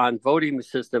expert on voting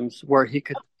systems, where he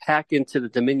could hack into the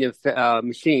Dominion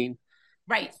machine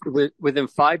right within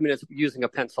 5 minutes using a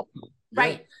pencil.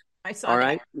 Right. I saw all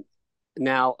right. That.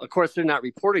 Now, of course, they're not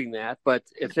reporting that, but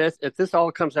if this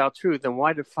all comes out true, then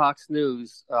why did Fox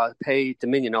News pay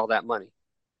Dominion all that money?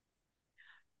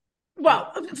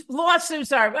 Well,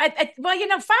 lawsuits are,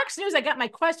 Fox News, I got my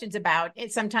questions about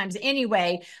it sometimes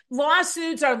anyway.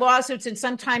 Lawsuits are lawsuits, and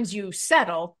sometimes you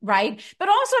settle, right? But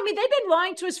also, I mean, they've been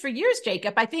lying to us for years,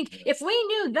 Jacob. I think if we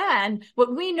knew then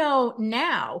what we know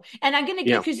now, and I'm going to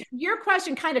give, because your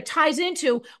question kind of ties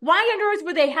into why on earth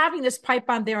were they having this pipe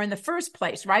bomb there in the first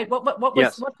place, right?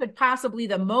 What could possibly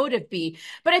the motive be?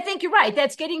 But I think you're right.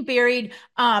 That's getting buried.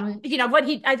 I read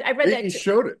that. He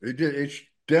showed it. He did. It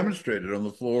demonstrated on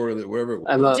the floor that wherever it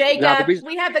was. Jacob,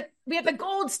 we have the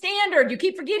gold standard. You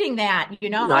keep forgetting that,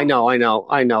 I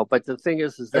know. But the thing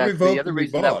is that the other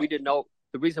reason that we didn't know,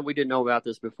 the reason we didn't know about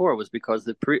this before was because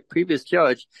the previous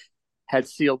judge had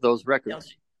sealed those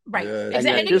records. Right. And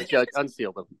then this judge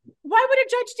unsealed them. Why would a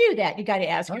judge do that? You got to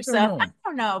ask yourself. I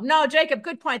don't know. No, Jacob,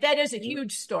 good point. That is a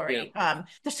huge story.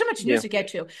 There's so much news to get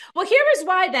to. Well, here is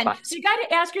why then. So you got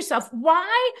to ask yourself,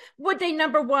 why would they,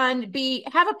 number one,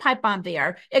 have a pipe bomb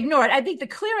there? Ignore it. I think the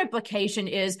clear implication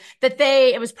is that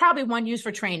it was probably one used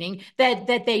for training, that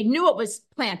they knew it was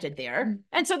planted there.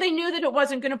 And so they knew that it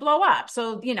wasn't going to blow up.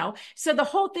 So, so the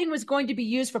whole thing was going to be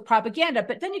used for propaganda.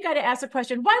 But then you got to ask the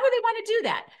question, why would they want to do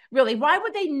that? Really? Why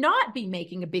would they not be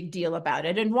making a big deal about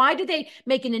it? And why did they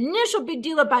make an initial big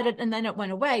deal about it and then it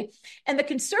went away? And the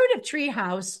conservative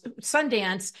treehouse,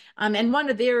 Sundance, and one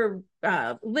of their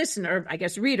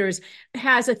readers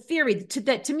has a theory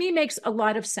that to me makes a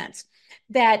lot of sense,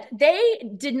 that they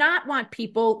did not want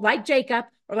people like Jacob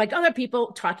or like other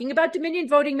people talking about Dominion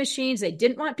voting machines. They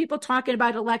didn't want people talking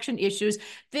about election issues.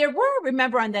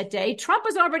 Remember on that day, Trump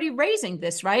was already raising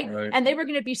this, right? And they were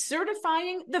going to be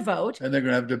certifying the vote. And they're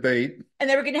going to have debate. And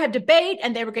they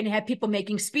were going to have people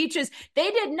making speeches.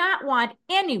 They did not want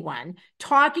anyone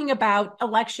talking about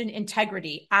election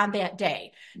integrity on that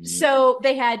day. Mm-hmm. So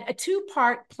they had a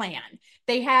two-part plan.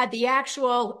 They had the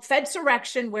actual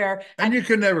Fedsurrection where... And you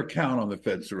can never count on the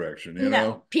Fedsurrection, you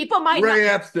know? People might Ray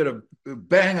Epps did a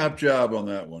bang-up job on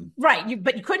that one. Right,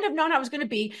 but you couldn't have known how it was going to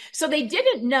be. So they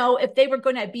didn't know if they were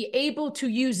going to be able to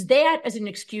use that as an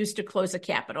excuse to close the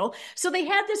Capitol. So they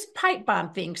had this pipe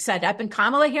bomb thing set up, and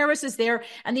Kamala Harris is there,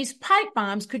 and these pipe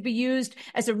bombs could be used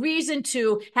as a reason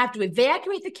to have to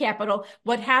evacuate the Capitol.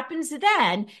 What happens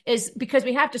then is, because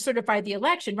we have to certify the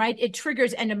election, right, it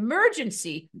triggers an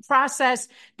emergency process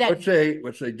which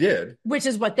they did. Which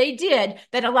is what they did,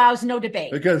 that allows no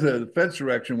debate. Because the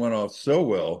Fedsurrection went off so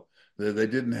well that they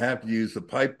didn't have to use the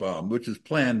pipe bomb, which is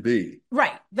plan B.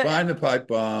 Right. Find the pipe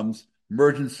bombs,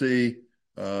 emergency,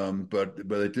 but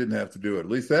they didn't have to do it. At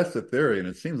least that's the theory, and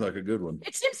it seems like a good one.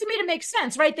 It seems to me to make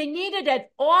sense, right? They needed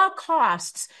at all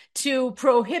costs to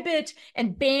prohibit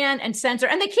and ban and censor,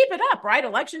 and they keep it up, right?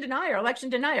 Election denier.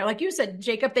 Like you said,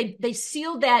 Jacob, they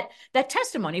sealed that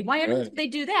testimony. Why on earth did they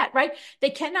do that, right? They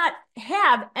cannot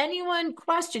have anyone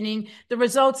questioning the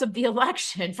results of the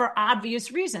election for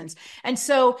obvious reasons. And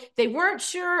so they weren't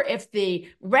sure if the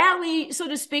rally, so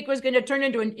to speak, was going to turn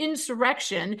into an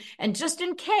insurrection. And just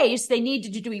in case, they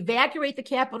needed to evacuate the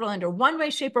Capitol under one way,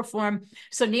 shape, or form,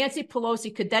 so Nancy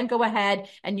Pelosi could then go ahead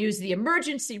and use the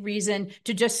emergency reason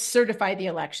to just certify the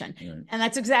election. Right. And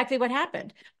that's exactly what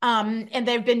happened. And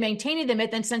they've been maintaining the myth.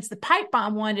 And since the pipe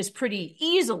bomb one is pretty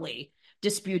easily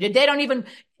disputed,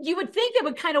 you would think they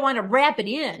would kind of want to wrap it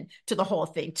in to the whole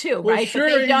thing too, right? Well, sure.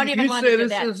 But they don't even want to do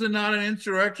that. This is not an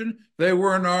insurrection. They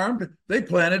weren't armed. They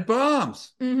planted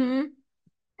bombs. Mm-hmm.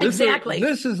 Exactly.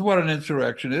 This is what an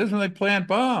insurrection is, when they plant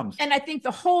bombs. And I think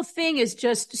the whole thing is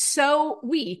just so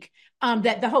weak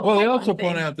that the whole. Well, they also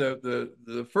point out that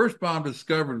the first bomb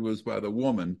discovered was by the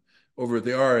woman over at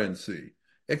the RNC,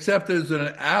 except there's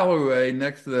an alleyway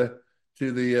next to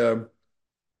the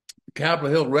Capitol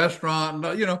Hill restaurant.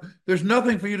 There's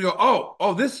nothing for you to go,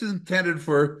 oh, this is intended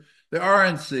for the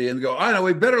RNC, and go, I know,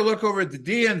 we better look over at the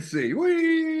DNC.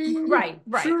 Right.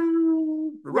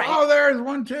 Right. Oh, there's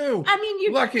one too. I mean,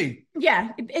 you lucky. Yeah.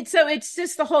 So it's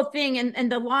just the whole thing,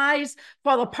 and the lies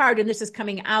fall apart, and this is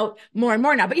coming out more and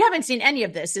more now. But you haven't seen any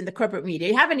of this in the corporate media.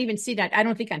 You haven't even seen that, I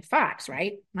don't think, on Fox,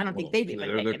 right? I don't think they've even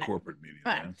They're taken the corporate media.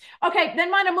 Right. Okay, then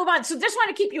want to move on. So just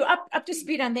want to keep you up to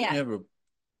speed on that. You have a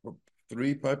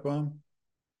 3 pipe bomb?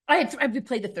 I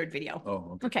played the third video.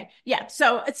 Oh, okay. Yeah.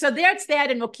 So that's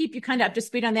that, and we'll keep you kind of up to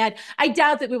speed on that. I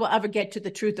doubt that we will ever get to the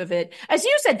truth of it. As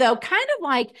you said, though, kind of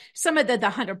like some of the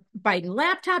Hunter Biden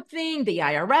laptop thing, the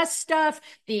IRS stuff,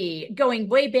 the going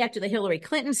way back to the Hillary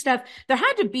Clinton stuff, there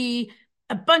had to be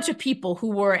a bunch of people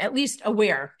who were at least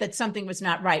aware that something was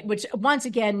not right, which once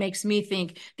again makes me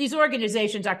think these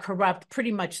organizations are corrupt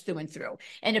pretty much through and through.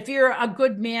 And if you're a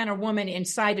good man or woman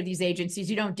inside of these agencies,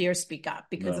 you don't dare speak up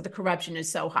because the corruption is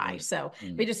so high. So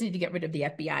we just need to get rid of the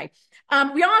FBI.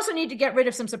 We also need to get rid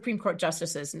of some Supreme Court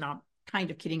justices. No,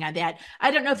 kind of kidding on that.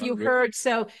 I don't know if you heard.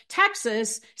 So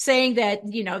Texas saying that,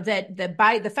 that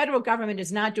the federal government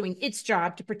is not doing its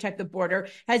job to protect the border.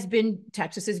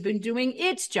 Texas has been doing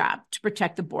its job to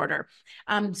protect the border.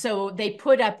 So they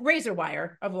put up razor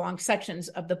wire along sections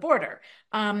of the border.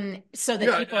 So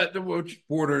that which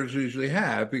borders usually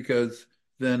have, because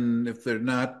then if they're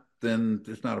not, then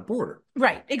it's not a border.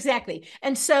 Right, exactly.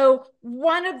 And so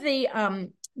one of the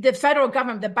federal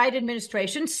government, the Biden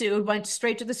administration sued, went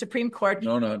straight to the Supreme Court.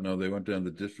 No, they went down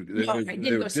the district. They went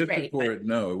district court.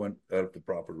 No, it went out the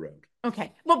proper road.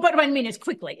 Okay. Well, but what I mean is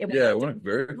quickly. It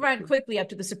went quickly up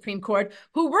to the Supreme Court,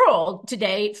 who ruled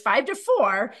today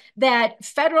 5-4 that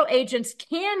federal agents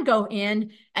can go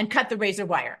in and cut the razor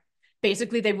wire.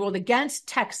 Basically, they ruled against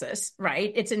Texas,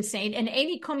 right? It's insane. And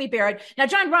Amy Coney Barrett. Now,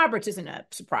 John Roberts isn't a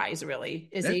surprise, really,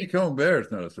 is he? Amy Coney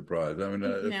Barrett's not a surprise. I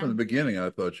mean, from the beginning, I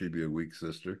thought she'd be a weak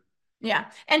sister. Yeah.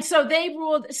 And so they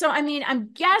ruled. So, I mean, I'm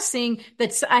guessing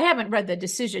that I haven't read the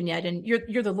decision yet, and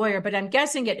you're the lawyer, but I'm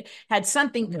guessing it had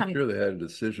something coming. I'm sure they had a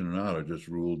decision or not. It just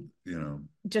ruled,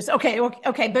 Just okay.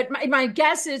 But my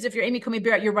guess is, if you're Amy Coney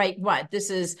Barrett, you're right. What?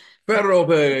 This is federal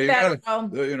thing.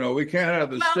 We can't have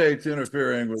the states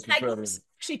interfering with the federal.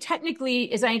 Actually,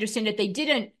 technically, as I understand it, they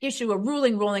didn't issue a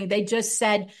ruling. They just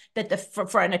said that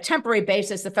on a temporary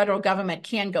basis, the federal government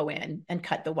can go in and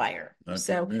cut the wire.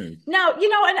 So now,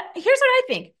 and here's what I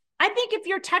think. I think if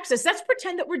you're Texas, let's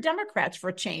pretend that we're Democrats for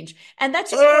a change. And that's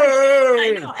just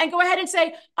and go ahead and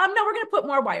say, no, we're going to put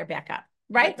more wire back up,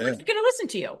 right? We're going to listen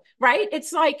to you, right?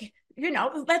 It's like,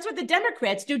 that's what the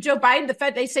Democrats do. Joe Biden, the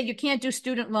Fed, they say you can't do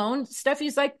student loan stuff.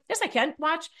 He's like, yes, I can.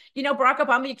 Watch. Barack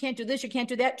Obama, you can't do this, you can't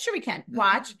do that. Sure, we can.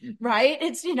 Watch. Right?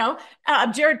 It's,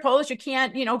 Jared Polis, you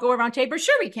can't, go around Tabor.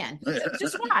 Sure, we can.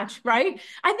 Just watch. Right?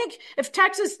 I think if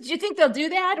Texas, do you think they'll do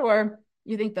that, or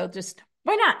you think they'll just,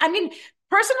 why not? I mean,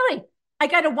 personally, I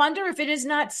got to wonder if it is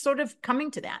not sort of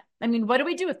coming to that. I mean, what do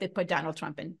we do if they put Donald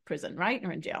Trump in prison, right?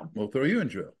 Or in jail? We'll throw you in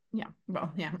jail. Yeah.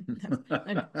 Well, yeah.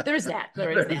 There's that.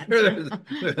 There is that.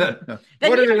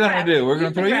 What are they going to do? We're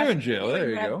going to throw you in jail. There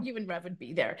you go. You and Rev would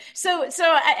be there. So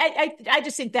I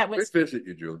just think that was. We'd visit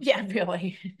you, Julie. Yeah,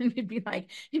 really. You'd be like,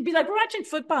 we're watching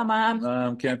football,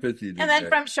 Mom. Can't visit you. And then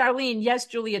from Charlene, yes,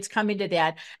 Julie, it's coming to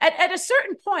that. At a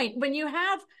certain point, when you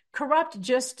have corrupt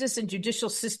justice and judicial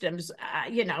systems,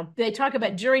 they talk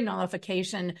about jury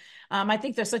nullification. I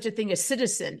think there's such a thing as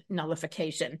citizen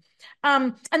nullification.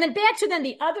 And then back to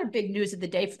the other big news of the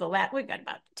day for the last, we've got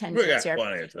about 10 minutes here.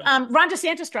 Ron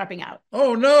DeSantis dropping out.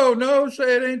 Oh, no,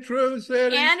 say it ain't true. Say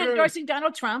it ain't true. And endorsing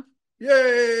Donald Trump.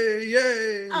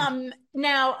 Yay.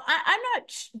 Now, I'm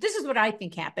not, this is what I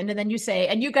think happened. And then you say,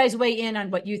 and you guys weigh in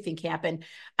on what you think happened.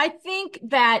 I think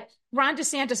that Ron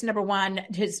DeSantis, number one,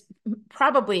 his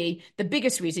probably the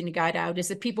biggest reason he got out is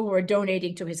that people who are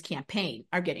donating to his campaign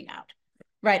are getting out.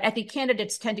 Right. I think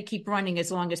candidates tend to keep running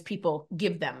as long as people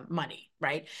give them money.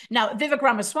 Right. Now, Vivek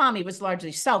Ramaswamy was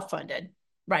largely self-funded.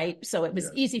 Right. So it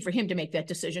was easy for him to make that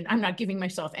decision. I'm not giving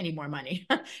myself any more money.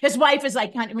 His wife is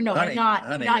like, no, I'm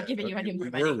not giving you any more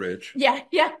money. We're rich. Yeah.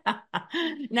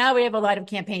 Now we have a lot of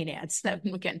campaign ads that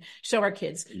we can show our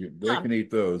kids. They can eat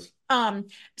those.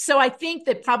 So I think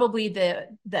that probably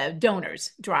the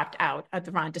donors dropped out of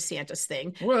the Ron DeSantis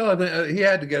thing. Well, he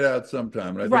had to get out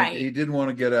sometime. I think he didn't want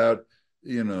to get out,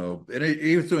 and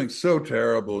he was doing so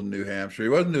terrible in New Hampshire. He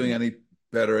wasn't doing any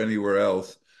better anywhere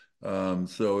else.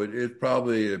 So it's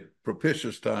probably a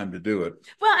propitious time to do it.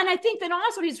 Well, and I think that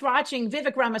also he's watching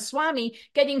Vivek Ramaswamy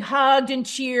getting hugged and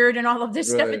cheered and all of this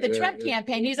stuff at the Trump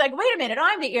campaign. He's like, wait a minute,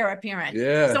 I'm the heir apparent.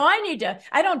 Yeah. So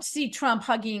I don't see Trump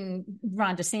hugging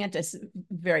Ron DeSantis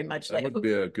very much. That'd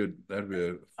be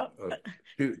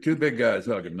two big guys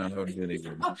hugging, not hugging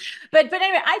anyone. But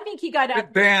anyway, I think he got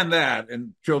out. Ban that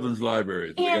in children's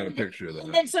libraries. We got a picture of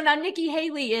that. And so now Nikki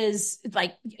Haley is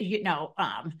like,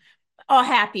 all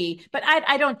happy. But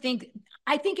I don't think,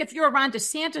 I think if you're a Ron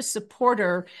DeSantis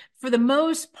supporter, for the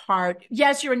most part,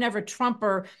 yes, you're a never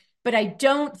Trumper, but I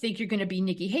don't think you're going to be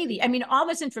Nikki Haley. I mean, all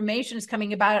this information is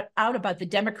coming out about the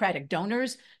Democratic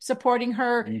donors supporting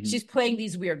her. Mm-hmm. She's playing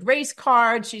these weird race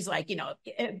cards. She's like,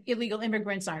 illegal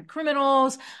immigrants aren't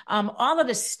criminals. All of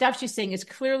this stuff she's saying is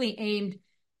clearly aimed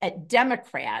at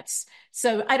Democrats.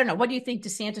 So I don't know. What do you think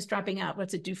DeSantis dropping out?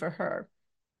 What's it do for her?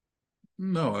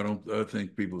 No, I don't. I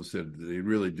think people said they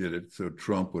really did it so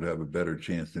Trump would have a better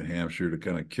chance in New Hampshire to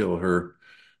kind of kill her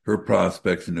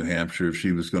prospects in New Hampshire if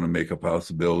she was going to make a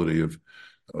possibility of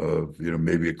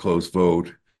maybe a close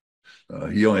vote.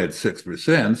 He only had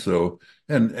 6%, so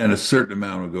and a certain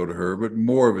amount would go to her, but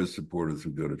more of his supporters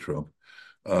would go to Trump.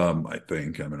 I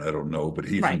think. I mean, I don't know, but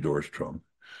he's endorsed Trump.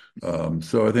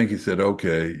 So I think he said,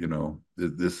 okay,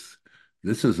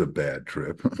 this is a bad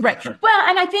trip. Right. Well,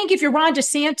 and I think if you're Ron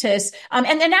DeSantis, and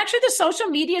then actually the social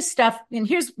media stuff, and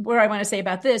here's where I want to say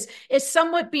about this, is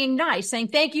somewhat being nice, saying,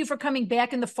 thank you for coming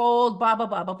back in the fold, blah, blah,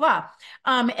 blah, blah, blah.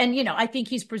 I think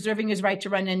he's preserving his right to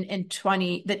run in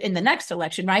the next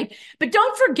election, right? But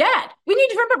don't forget, we need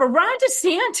to remember, Ron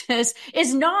DeSantis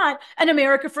is not an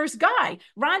America First guy.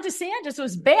 Ron DeSantis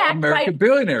was backed American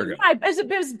billionaire guy. It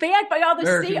was backed by all the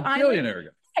American billionaire guy.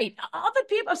 Right. All the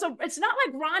people. So it's not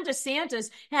like Ron DeSantis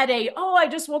had I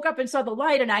just woke up and saw the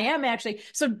light and I am actually.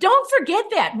 So don't forget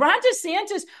that. Ron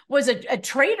DeSantis was a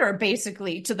traitor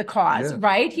basically to the cause,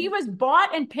 right? He was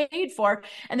bought and paid for.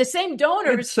 And the same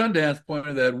donors. And Sundance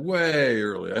pointed that way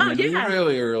early. I mean,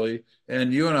 really early.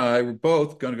 And you and I were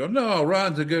both going to go, no,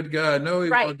 Ron's a good guy. No, he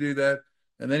won't do that.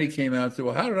 And then he came out and said,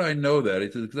 well, how did I know that?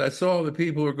 He said, because I saw the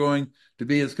people who were going to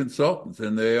be his consultants,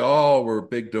 and they all were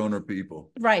big donor people.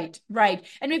 Right.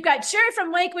 And we've got Sherry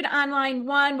from Lakewood on line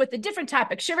 1 with a different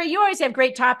topic. Sherry, you always have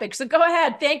great topics, so go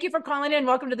ahead. Thank you for calling in.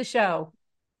 Welcome to the show.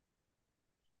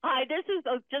 Hi, this is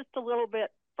just a little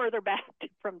bit further back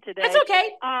from today. That's okay.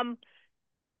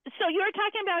 So you were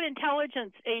talking about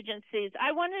intelligence agencies.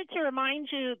 I wanted to remind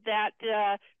you that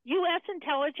U.S.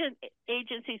 intelligence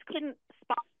agencies couldn't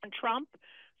spy on Trump,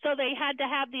 so they had to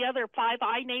have the other Five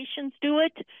Eye nations do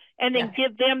it and then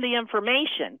give them the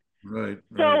information. Right.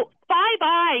 So Five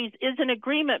Eyes is an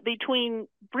agreement between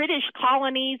British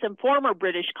colonies and former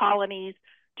British colonies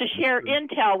to share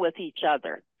intel with each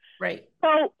other. Right.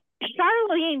 So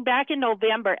Charlene, back in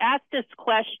November, asked this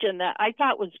question that I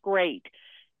thought was great.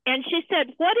 And she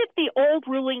said, what if the old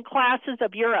ruling classes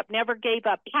of Europe never gave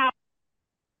up power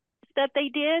that they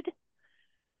did?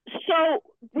 So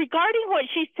regarding what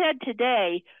she said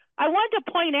today, I want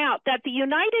to point out that the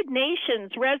United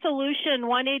Nations Resolution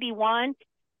 181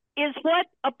 is what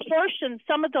apportions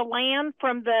some of the land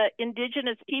from the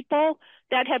indigenous people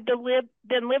that have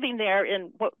been living there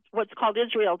in what's called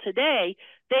Israel today.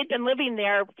 They've been living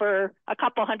there for a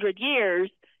couple hundred years,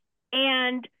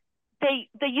 and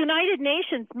the United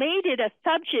Nations made it a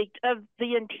subject of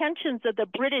the intentions of the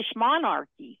British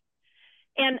monarchy.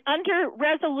 And under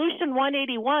Resolution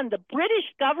 181, the British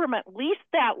government leased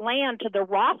that land to the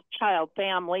Rothschild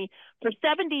family for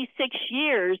 76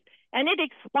 years, and it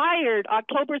expired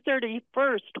October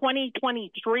 31st,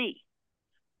 2023.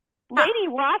 Lady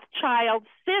Rothschild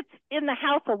sits in the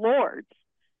House of Lords,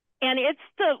 and it's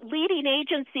the leading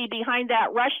agency behind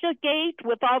that Russia gate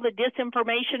with all the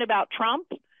disinformation about Trump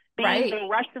being the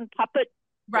Russian puppet.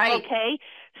 Right. Okay.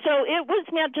 So it was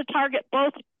meant to target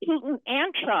both Putin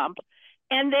and Trump.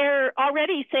 And they're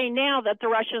already saying now that the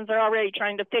Russians are already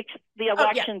trying to fix the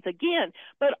elections again.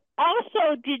 But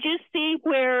also, did you see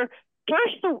where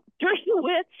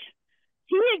Dershowitz,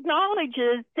 he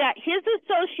acknowledges that his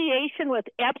association with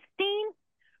Epstein,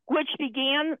 which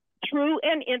began through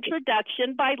an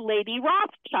introduction by Lady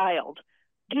Rothschild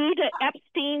due to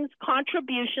Epstein's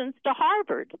contributions to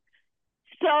Harvard.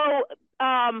 So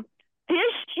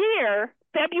this year,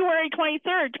 February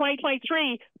 23rd,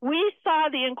 2023, we saw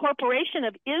the incorporation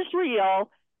of Israel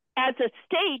as a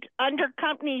state under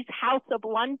company's House of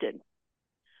London.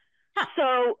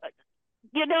 So,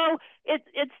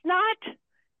 it's not,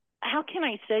 how can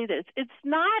I say this? It's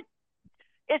not,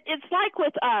 it's like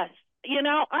with us,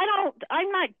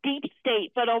 I'm not deep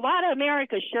state, but a lot of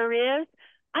America sure is.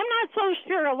 I'm not so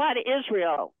sure a lot of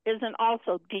Israel isn't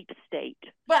also deep state.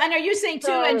 Well, and are you saying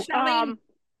too, and Charlene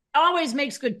always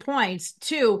makes good points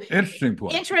too. Interesting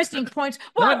points.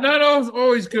 Well, not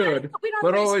always good,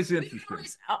 but always interesting.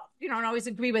 You don't always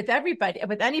agree with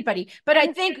anybody. But I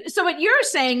think, so what you're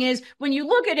saying is when you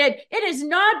look at it, it is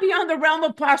not beyond the realm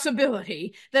of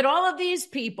possibility that all of these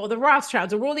people, the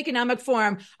Rothschilds, the World Economic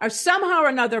Forum, are somehow or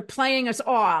another playing us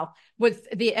all with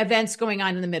the events going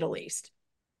on in the Middle East.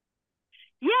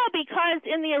 Yeah, because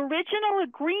in the original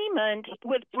agreement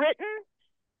with Britain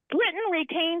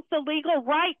retains the legal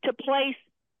right to place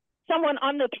someone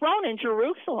on the throne in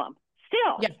Jerusalem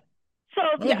still. Yeah. So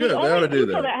good. the They ought only to do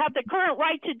people that. that have the current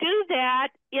right to do that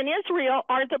in Israel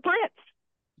are the Brits.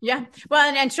 Yeah.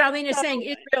 Well, and Charlene is saying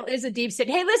Israel is a deep state.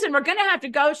 Hey, listen, we're going to have to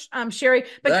go, Sherry,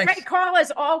 but Thanks. great call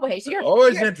as always.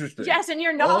 Always interesting. Yes, and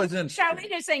you're Always not. interesting.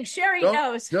 Charlene is saying Sherry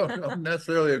knows. Don't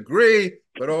necessarily agree,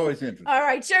 but always interesting. All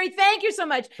right, Sherry, thank you so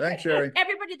much. Thanks, Sherry.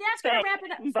 Everybody, that's going to wrap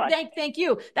it up. Bye. Thank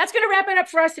you. That's going to wrap it up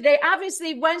for us today.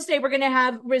 Obviously, Wednesday, we're going to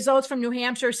have results from New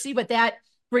Hampshire, see what that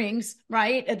brings,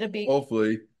 right? It'll be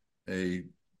Hopefully a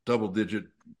double-digit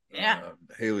Yeah.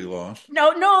 Haley loss.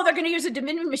 No, they're going to use the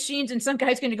Dominion machines, and some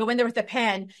guy's going to go in there with a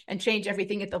pen and change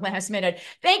everything at the last minute.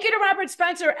 Thank you to Robert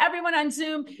Spencer, everyone on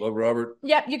Zoom. Love Robert.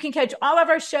 Yep, you can catch all of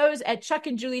our shows at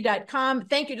chuckandjulie.com.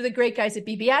 Thank you to the great guys at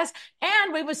BBS,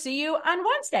 and we will see you on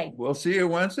Wednesday. We'll see you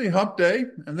Wednesday, hump day,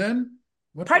 and then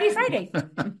Party Friday.